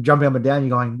stop jumping up and down.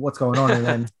 You're going, "What's going on?" And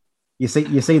then you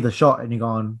see the shot, and you're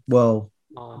going, "Well,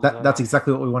 that's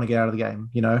exactly what we want to get out of the game."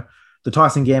 The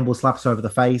Tyson Gamble slaps over the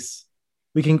face.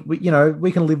 We can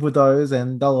live with those,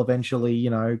 and they'll eventually,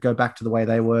 go back to the way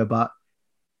they were. But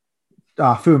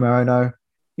Fuimaono,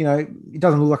 he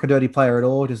doesn't look like a dirty player at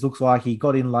all. It just looks like he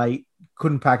got in late,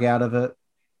 couldn't pack out of it,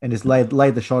 and just laid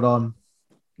the shot on.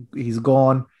 He's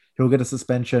gone. He'll get a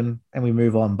suspension, and we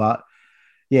move on. But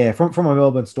yeah, from a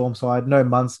Melbourne Storm side, no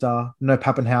Munster, no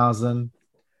Pappenhausen,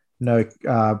 no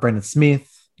Brendan Smith,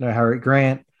 no Harry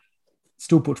Grant.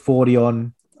 Still put 40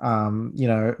 on.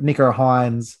 Nico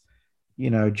Hines,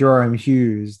 Jerome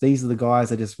Hughes. These are the guys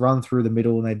that just run through the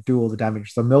middle and they do all the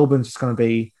damage. So Melbourne's just going to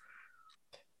be.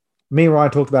 Me and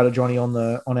Ryan talked about it, Johnny, on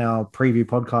our preview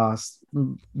podcast.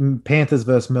 Panthers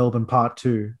versus Melbourne Part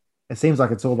 2. It seems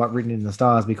like it's all about written in the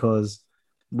stars, because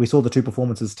we saw the 2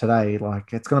 performances today.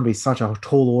 Like, it's going to be such a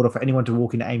tall order for anyone to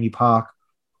walk into Amy Park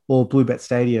or Bluebet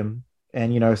Stadium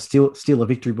and steal a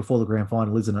victory before the grand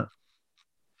final, isn't it?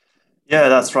 Yeah,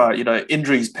 that's right.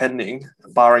 Injuries pending,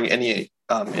 barring any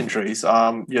injuries.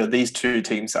 These 2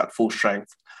 teams at full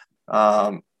strength.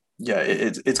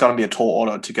 It's going to be a tall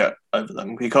order to get over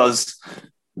them, because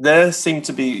they seem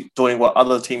to be doing what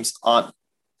other teams aren't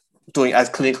doing as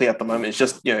clinically at the moment. It's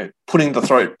just, putting the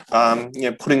throat,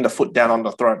 putting the foot down on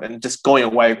the throat and just going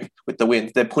away with the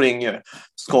win. They're putting,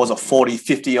 scores of 40,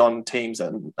 50 on teams.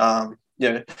 And,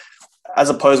 as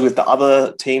opposed with the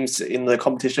other teams in the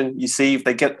competition, you see if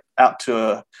they get out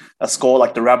to a score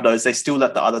like the Rabbitohs, they still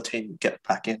let the other team get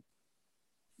back in.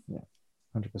 Yeah,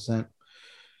 100%.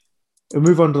 We'll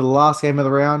move on to the last game of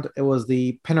the round. It was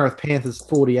the Penrith Panthers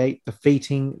 48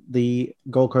 defeating the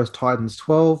Gold Coast Titans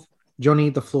 12. Johnny,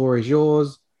 the floor is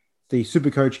yours. The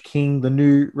Supercoach King, the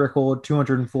new record,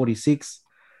 246.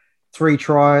 3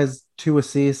 tries, 2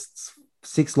 assists,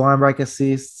 6 line break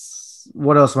assists.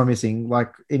 What else am I missing?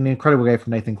 Like, an incredible game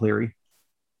from Nathan Cleary.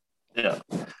 Yeah.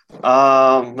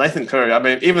 Nathan Cleary, I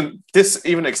mean, even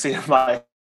exceeded my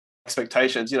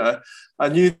expectations. I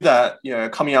knew that,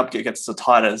 coming up against the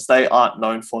Titans, they aren't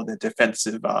known for their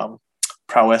defensive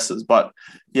prowesses. But,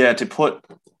 to put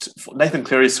Nathan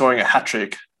Cleary scoring a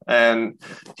hat-trick, and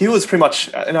he was pretty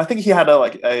much, and I think he had there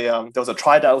was a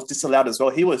try that was disallowed as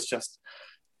well. He was just,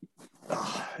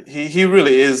 he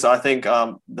really is, I think,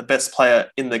 the best player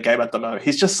in the game at the moment.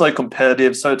 He's just so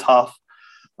competitive, so tough.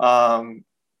 I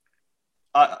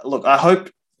hope,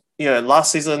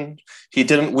 last season he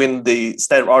didn't win the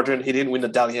State of Origin, he didn't win the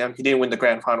Dally M, he didn't win the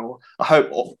grand final. I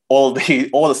hope all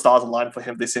the stars align for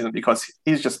him this season, because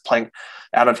he's just playing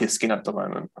out of his skin at the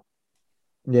moment.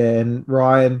 Yeah, and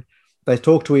Ryan, they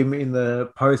talked to him in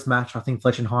the post-match. I think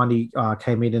Fletch and Hindy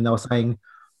came in and they were saying,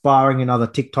 barring another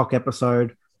TikTok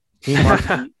episode, he might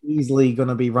be easily going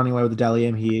to be running away with the Dally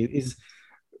M here.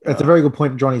 It's a very good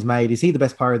point Johnny's made. Is he the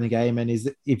best player in the game? And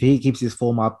if he keeps his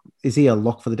form up, is he a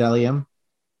lock for the Dally M?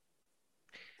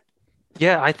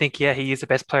 Yeah, I think he is the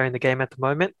best player in the game at the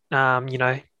moment.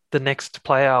 The next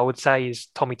player I would say is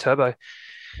Tommy Turbo.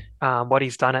 What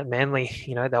he's done at Manly,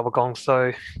 they were going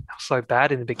so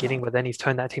bad in the beginning, but then he's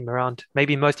turned that team around.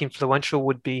 Maybe most influential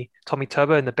would be Tommy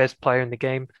Turbo, and the best player in the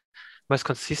game, most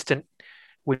consistent,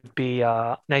 would be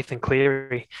Nathan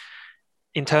Cleary.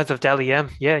 In terms of Dally M,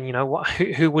 what?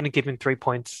 Who wouldn't give him 3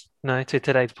 points? To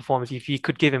today's performance. If you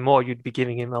could give him more, you'd be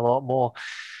giving him a lot more.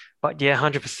 But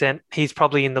 100%, he's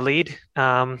probably in the lead.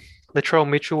 Latrell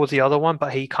Mitchell was the other one,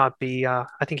 but he can't be. I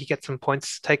think he gets some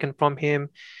points taken from him.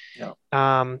 Yeah.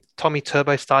 Tommy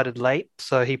Turbo started late,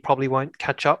 so he probably won't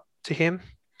catch up to him.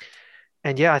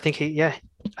 And I think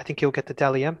he'll get the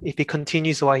Dally M if he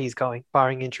continues the way he's going,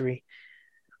 barring injury.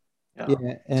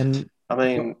 Yeah, and I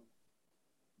mean,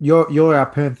 you're our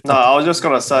Perth. No, I was just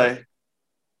gonna say.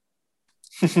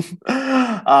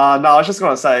 I was just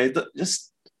gonna say that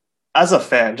just as a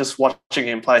fan, just watching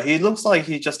him play, he looks like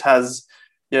he just has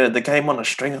the game on a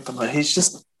string at the moment. He's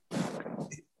just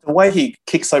the way he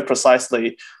kicks so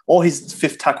precisely, all his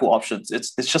fifth tackle options.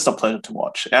 It's just a pleasure to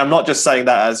watch. And I'm not just saying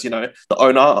that as the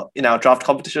owner in our draft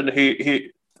competition.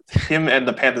 Him and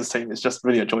the Panthers team is just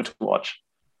really a joy to watch.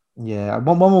 Yeah,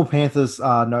 one more Panthers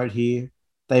note here.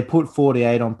 They put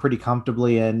 48 on pretty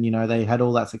comfortably, and they had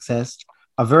all that success.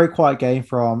 A very quiet game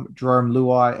from Jerome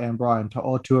Luai and Brian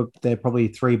To'o, two of their probably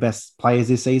three best players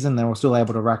this season. They were still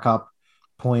able to rack up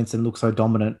points and look so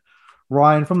dominant.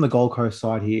 Ryan, from the Gold Coast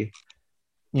side here,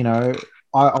 I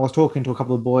was talking to a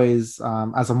couple of boys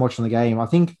as I'm watching the game. I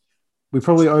think we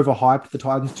probably overhyped the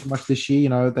Titans too much this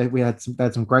year. They had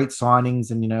some great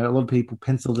signings, and a lot of people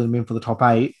penciled them in for the top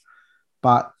 8.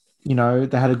 But they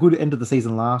had a good end of the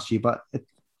season last year. But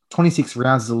 26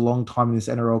 rounds is a long time in this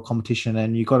NRL competition,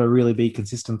 and you've got to really be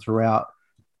consistent throughout.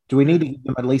 Do we need to give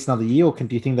them at least another year, or do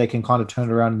you think they can kind of turn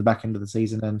it around in the back end of the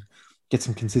season and get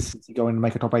some consistency going and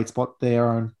make a top 8 spot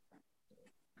there?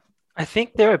 I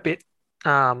think they're a bit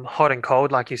hot and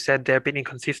cold, like you said. They're a bit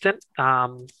inconsistent.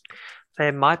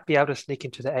 They might be able to sneak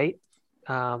into the 8,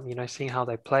 seeing how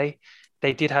they play.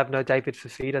 They did have no David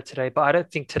Fafita today, but I don't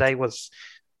think today was,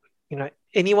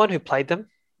 anyone who played them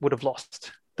would have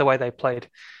lost the way they played.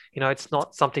 It's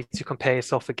not something to compare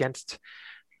yourself against.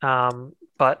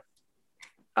 But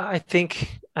I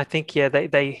think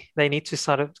they need to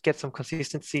sort of get some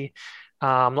consistency.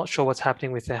 I'm not sure what's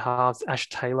happening with their halves, Ash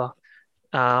Taylor.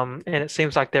 And it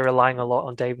seems like they're relying a lot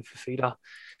on David Fafita.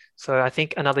 So I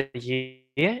think another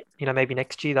year, maybe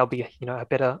next year, they'll be, a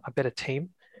better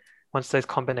team once those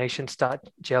combinations start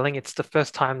gelling. It's the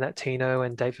first time that Tino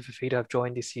and David Fafita have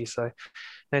joined this year. So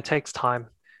it takes time.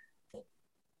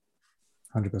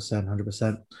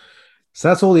 100%. So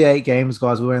that's all the 8 games,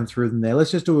 guys. We went through them there.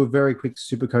 Let's just do a very quick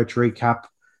Supercoach recap.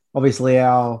 Obviously,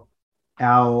 our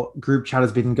group chat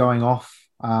has been going off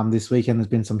this weekend. There's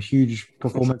been some huge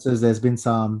performances. There's been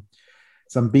some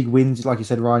big wins. Like you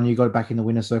said, Ryan, you got it back in the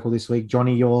winner circle this week.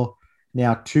 Johnny, you're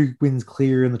now 2 wins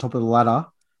clear in the top of the ladder.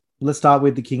 Let's start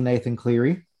with the King, Nathan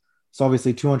Cleary. So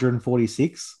obviously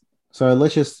 246. So I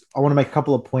want to make a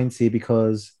couple of points here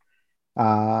because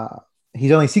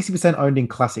he's only 60% owned in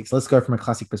classics. Let's go from a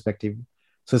classic perspective.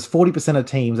 So it's 40% of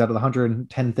teams out of the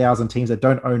 110,000 teams that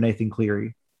don't own Nathan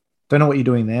Cleary. Don't know what you're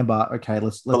doing there, but okay,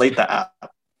 let's delete the app.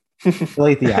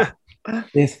 Delete the app.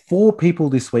 There's 4 people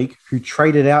this week who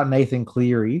traded out Nathan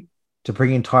Cleary to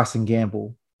bring in Tyson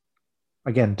Gamble.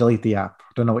 Again, delete the app.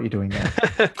 Don't know what you're doing there.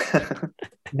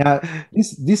 Now,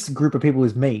 this group of people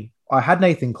is me. I had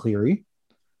Nathan Cleary.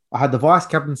 I had the vice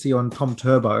captaincy on Tom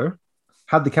Turbo.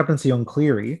 Had the captaincy on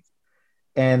Cleary.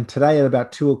 And today at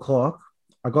about 2:00,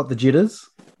 I got the jitters.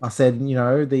 I said,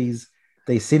 these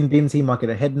sin bins, he might get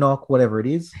a head knock, whatever it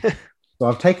is. So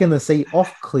I've taken the seat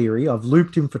off Cleary. I've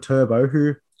looped him for Turbo,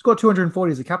 who's got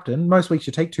 240 as a captain. Most weeks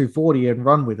you take 240 and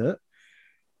run with it.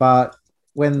 But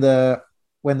when the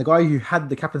guy who had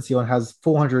the captaincy on has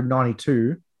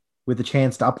 492 with the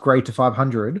chance to upgrade to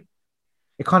 500,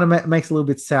 it kind of makes it a little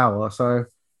bit sour. So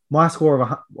my score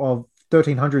of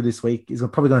 1,300 this week is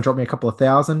probably going to drop me a couple of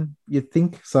thousand, you'd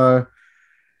think. So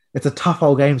it's a tough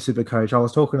old game, Supercoach. I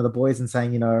was talking to the boys and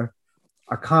saying,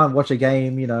 I can't watch a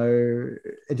game, and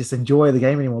just enjoy the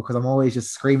game anymore because I'm always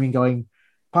just screaming, going,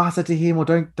 pass it to him or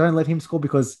don't let him score,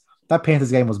 because that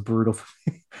Panthers game was brutal for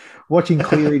me. Watching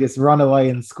Cleary just run away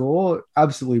and score,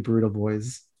 absolutely brutal,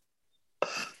 boys.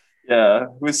 Yeah,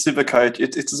 with Supercoach,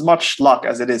 it's as much luck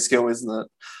as it is skill, isn't it?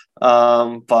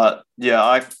 But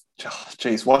yeah,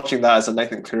 watching that as a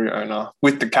Nathan Cleary owner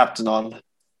with the captain on,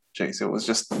 it was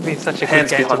just been such a good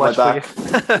game to watch for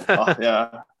you. Oh,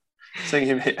 yeah. seeing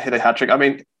him hit a hat trick. I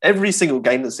mean, every single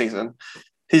game this season,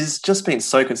 he's just been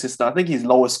so consistent. I think his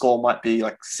lowest score might be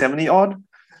like 70 odd.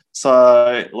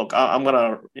 So look, I'm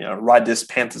gonna ride this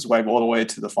Panthers wave all the way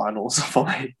to the finals for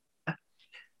me.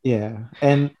 Yeah,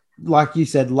 and like you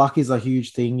said, luck is a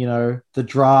huge thing. The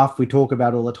draft we talk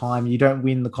about all the time. You don't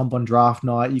win the comp on draft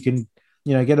night. You can,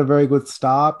 get a very good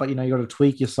start, but you got to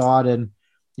tweak your side and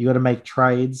you got to make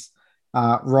trades.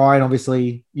 Ryan,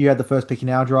 obviously, you had the first pick in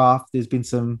our draft. You've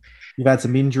had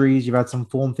some injuries, you've had some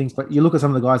form things, but you look at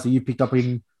some of the guys that you picked up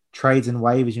in trades and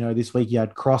waivers. This week you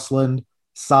had Crossland,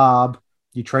 Saab.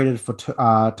 You traded for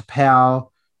to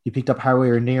Powell. You picked up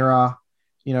Harry Ranira.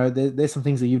 There's some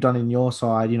things that you've done in your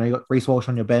side. You got Reece Walsh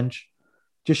on your bench.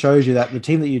 Just shows you that the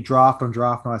team that you draft on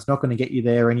draft night is not going to get you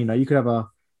there. And, you could have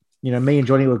me and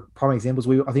Johnny were prime examples.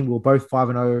 I think we were both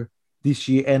 5-0 this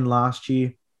year and last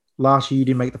year. Last year, you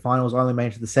didn't make the finals, only made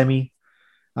it to the semi.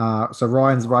 So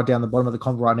Ryan's right down the bottom of the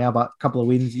comp right now, but a couple of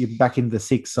wins, you're back into the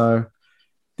six. So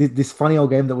this funny old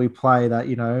game that we play that,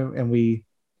 and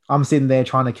I'm sitting there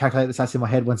trying to calculate the stats in my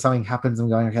head when something happens. I'm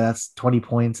going, okay, that's 20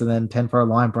 points and then 10 for a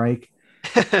line break.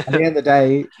 At the end of the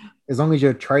day, as long as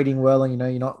you're trading well and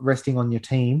you're not resting on your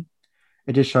team,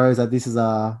 it just shows that this is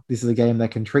a game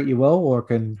that can treat you well or it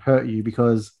can hurt you,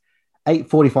 because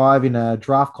 845 in a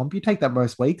draft comp, you take that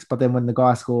most weeks, but then when the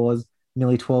guy scores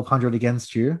nearly 1,200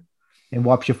 against you and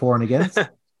wipes you for and against,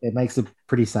 it makes it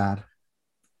pretty sad.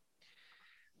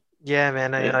 Yeah,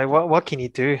 man. What can you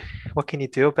do? What can you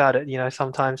do about it?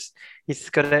 Sometimes you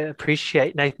just got to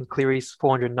appreciate Nathan Cleary's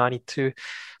 492.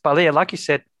 But yeah, like you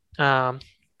said, the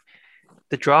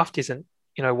draft isn't,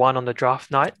 won on the draft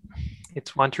night.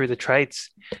 It's won through the trades.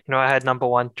 I had number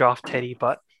one draft Teddy,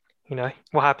 but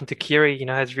what happened to Kiri,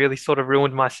 has really sort of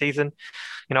ruined my season.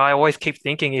 I always keep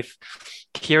thinking if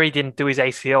Kiri didn't do his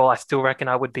ACL, I still reckon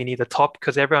I would be near the top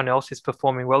because everyone else is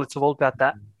performing well. It's all about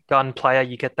that gun player.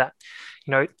 You get that,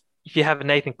 if you have a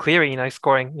Nathan Cleary,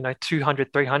 scoring,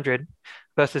 200, 300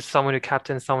 versus someone who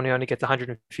captains someone who only gets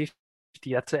 150,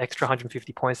 that's an extra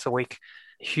 150 points a week.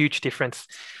 Huge difference.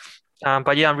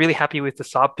 But yeah, I'm really happy with the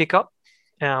Saab pickup.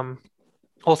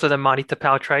 Also the Marty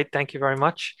Tapau trade. Thank you very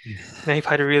much. He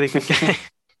played a really good game.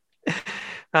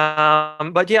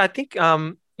 But yeah, I think,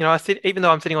 even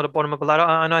though I'm sitting on the bottom of the ladder,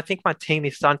 and I think my team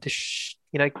is starting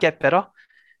to, get better.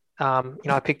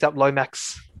 I picked up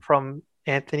Lomax from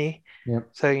Anthony. Yep.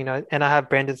 So, and I have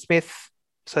Brandon Smith.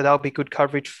 So that'll be good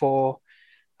coverage for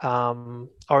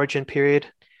Origin period.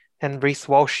 And Reece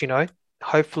Walsh,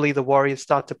 hopefully the Warriors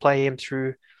start to play him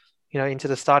through, into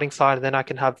the starting side, and then I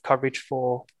can have coverage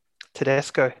for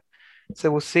Tedesco. So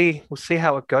we'll see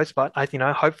how it goes. But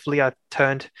hopefully I've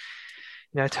turned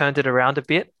it around a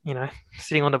bit.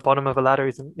 Sitting on the bottom of a ladder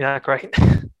isn't great.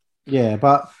 Yeah,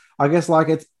 but I guess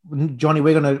it's Johnny.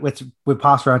 We're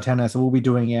past round 10 now, so we'll be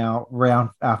doing our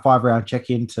 5-round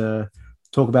check-in to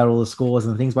talk about all the scores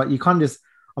and things. But you kind of just,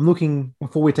 I'm looking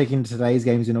before we take into today's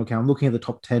games into account. I'm looking at the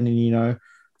top 10 and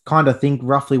kind of think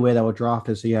roughly where they were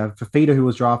drafted. So you have Fafita, who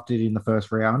was drafted in the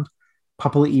first round.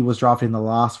 Papali'i was drafted in the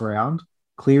last round.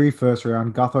 Cleary first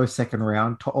round. Gutho second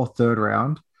round or third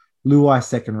round. Luai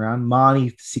second round.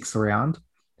 Marnie sixth round.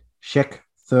 Sheck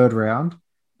third round.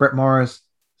 Brett Morris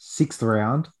sixth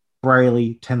round.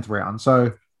 Brayley 10th round.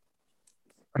 So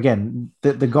again,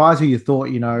 the guys who you thought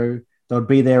they would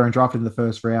be there and drafted in the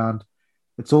first round.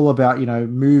 It's all about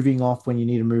moving off when you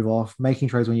need to move off, making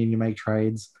trades when you need to make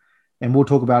trades, and we'll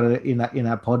talk about it in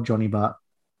that pod, Johnny. But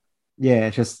yeah,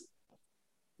 it's just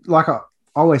like I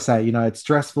always say, it's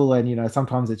stressful and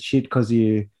sometimes it's shit because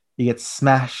you get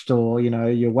smashed or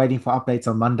you're waiting for updates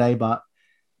on Monday. But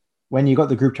when you got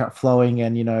the group chat flowing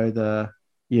and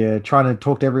you're trying to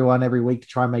talk to everyone every week to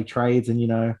try and make trades,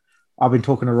 and I've been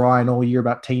talking to Ryan all year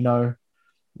about Tino,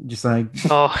 just saying,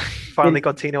 finally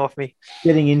got Tino off me.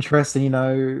 Getting interest,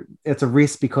 and it's a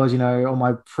risk because on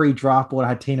my pre-draft board I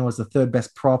had Tino as the third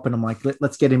best prop, and I'm like,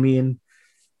 let's get him in.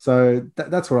 So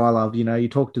that's what I love. You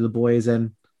talk to the boys,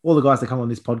 and all the guys that come on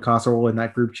this podcast are all in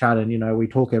that group chat, and we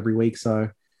talk every week. So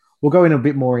we'll go in a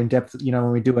bit more in depth,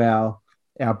 when we do our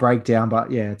breakdown.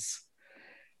 But yeah,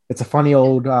 it's a funny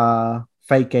old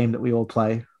fake game that we all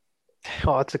play.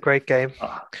 Oh, it's a great game.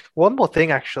 One more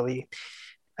thing, actually.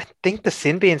 I think the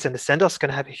sin bins and the send-offs are going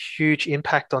to have a huge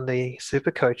impact on the super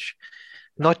coach.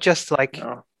 Not just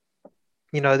that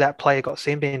player got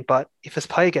sin bin, but if this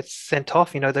player gets sent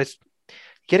off,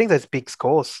 getting those big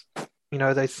scores,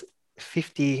 those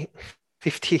 50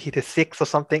 to 6 or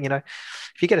something,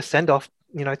 if you get a send-off,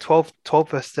 12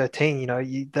 versus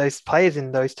 13, those players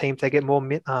in those teams, they get more,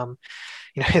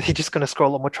 they're just going to score a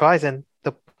lot more tries, and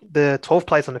the 12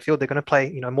 players on the field, they're going to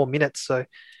play, more minutes. So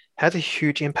has a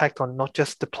huge impact on not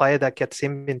just the player that gets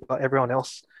him in, but everyone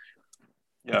else.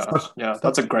 Yeah,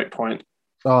 that's a great point.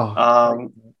 Oh,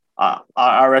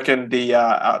 I reckon the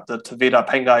Tavita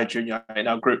Pengai Jr. in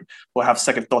our group will have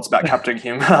second thoughts about captaining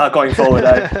him going forward.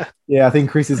 yeah, I think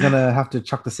Chris is going to have to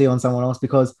chuck the C on someone else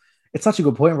because it's such a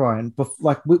good point, Ryan. But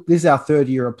like this is our third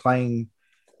year of playing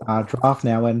draft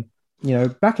now, and you know,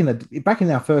 back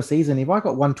in our first season, if I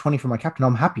got 120 from my captain,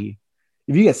 I'm happy.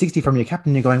 If you get 60 from your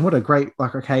captain, you're going, what a great,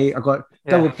 like, okay, I got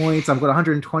double points, I've got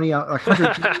 120, like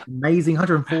 100, amazing,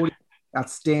 140,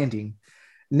 outstanding.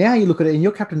 Now you look at it and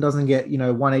your captain doesn't get,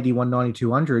 180, 190,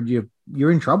 200,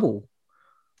 you're in trouble.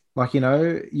 Like,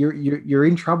 you're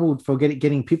in trouble for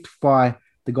getting pipped by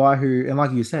the guy who, and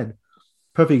like you said,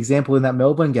 perfect example in that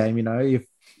Melbourne game, if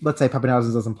let's say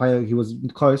Pappenhausen doesn't play, he was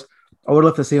close, I would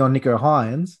love to see on Nico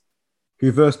Hines,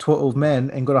 who versed 12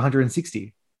 men and got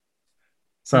 160.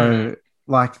 So,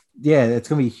 it's going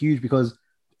to be huge because,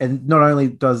 and not only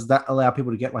does that allow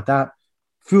people to get like that,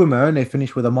 Fuamono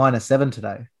finished with a -7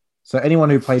 today. So anyone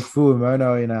who played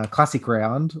Fuamono in a classic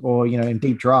round or, in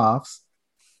deep drafts,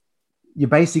 you're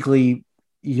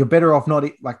better off not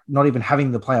even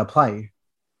having the player play.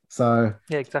 So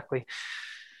yeah, exactly.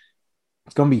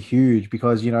 It's going to be huge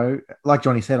because, like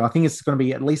Johnny said, I think it's going to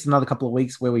be at least another couple of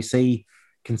weeks where we see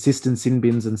consistent sin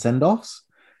bins and send-offs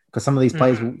because some of these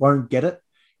players won't get it.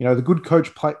 The good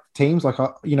coach teams like,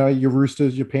 your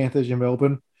Roosters, your Panthers, your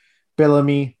Melbourne,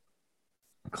 Bellamy,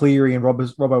 Cleary and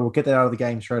Robbo will get that out of the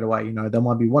game straight away. There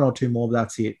might be one or two more, but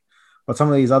that's it. But some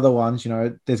of these other ones,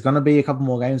 there's going to be a couple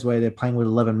more games where they're playing with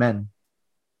 11 men.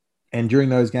 And during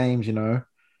those games,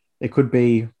 it could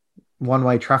be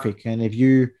one-way traffic. And if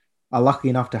you are lucky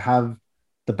enough to have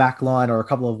the back line or a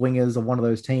couple of wingers of one of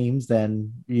those teams,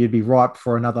 then you'd be ripe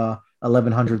for another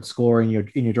 1,100 score in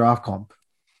your draft comp.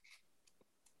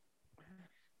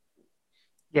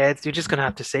 Yeah, you're just going to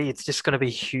have to see. It's just going to be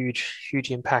huge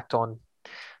impact on,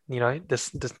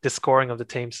 the scoring of the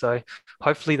team. So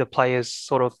hopefully the players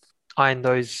sort of iron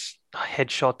those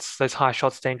headshots, those high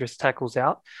shots, dangerous tackles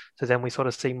out. So then we sort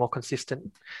of see more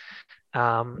consistent,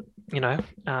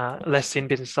 less sin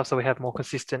bins and stuff. So we have more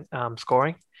consistent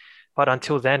scoring. But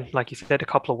until then, like you said, a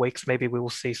couple of weeks, maybe we will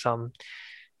see some,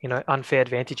 unfair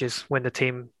advantages when the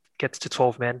team gets to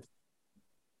 12 men.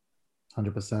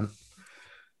 100%.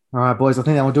 All right, boys, I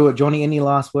think that will do it. Johnny, any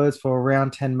last words for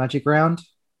round 10 Magic Round?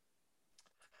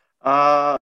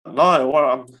 No,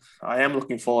 what I am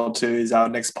looking forward to is our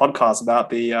next podcast about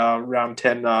the round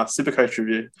 10 Supercoach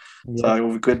review. Yeah. So it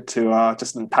will be good to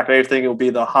just unpack everything. It will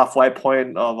be the halfway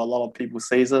point of a lot of people's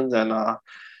seasons, and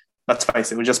let's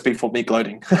face it, it will just be for me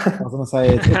gloating. I was going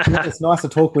to say it's nice to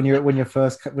talk when you're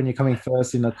coming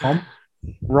first in the comp.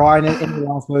 Ryan, any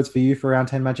last words for you for round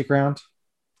 10 Magic Round?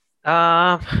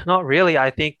 Not really.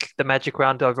 I think the Magic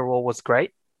Round overall was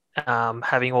great.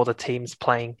 Having all the teams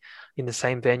playing in the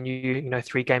same venue,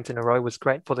 3 games in a row was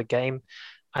great for the game.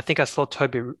 I think I saw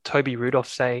Toby Rudolph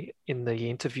say in the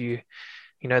interview,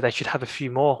 they should have a few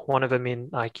more. One of them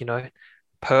in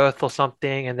Perth or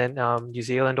something, and then New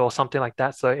Zealand or something like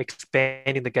that. So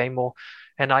expanding the game more.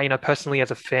 And I, personally as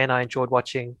a fan, I enjoyed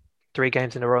watching 3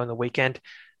 games in a row on the weekend.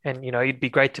 And, it'd be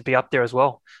great to be up there as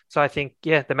well. So I think,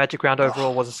 the Magic Round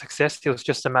overall was a success. It was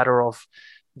just a matter of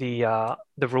the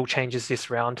rule changes this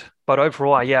round. But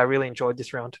overall, I really enjoyed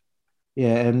this round.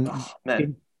 Yeah,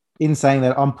 and in saying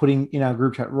that, I'm putting in our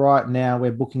group chat right now,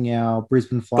 we're booking our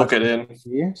Brisbane flight. Book it in.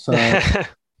 Year, so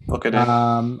book it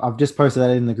in. I've just posted that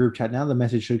in the group chat now. The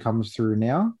message should come through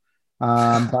now.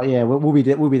 But yeah, we'll be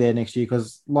there next year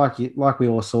because like we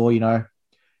all saw, I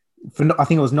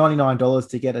think it was $99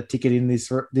 to get a ticket in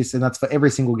this, and that's for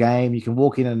every single game. You can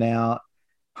walk in and out.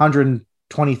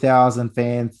 120,000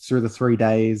 fans through the 3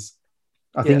 days.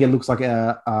 I think it looks like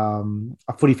a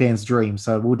footy fan's dream.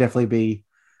 So we'll definitely be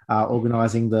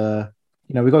organising the.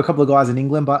 We've got a couple of guys in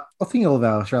England, but I think all of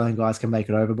our Australian guys can make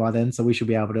it over by then. So we should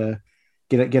be able to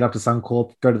get up to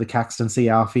Suncorp, go to the Caxton, see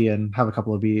Alfie, and have a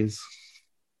couple of beers.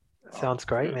 Sounds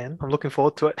great, man. I'm looking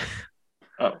forward to it.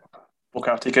 Book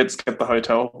our tickets, get the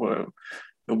hotel.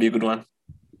 It'll be a good one.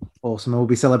 Awesome. We'll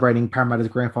be celebrating Parramatta's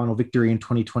grand final victory in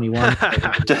 2021.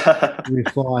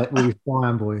 We'll be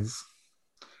flying, boys.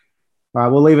 All right,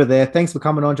 we'll leave it there. Thanks for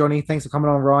coming on, Johnny. Thanks for coming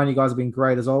on, Ryan. You guys have been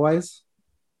great as always.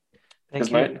 Thanks,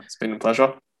 mate. It's been a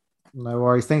pleasure. No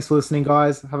worries. Thanks for listening,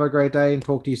 guys. Have a great day and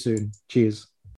talk to you soon. Cheers.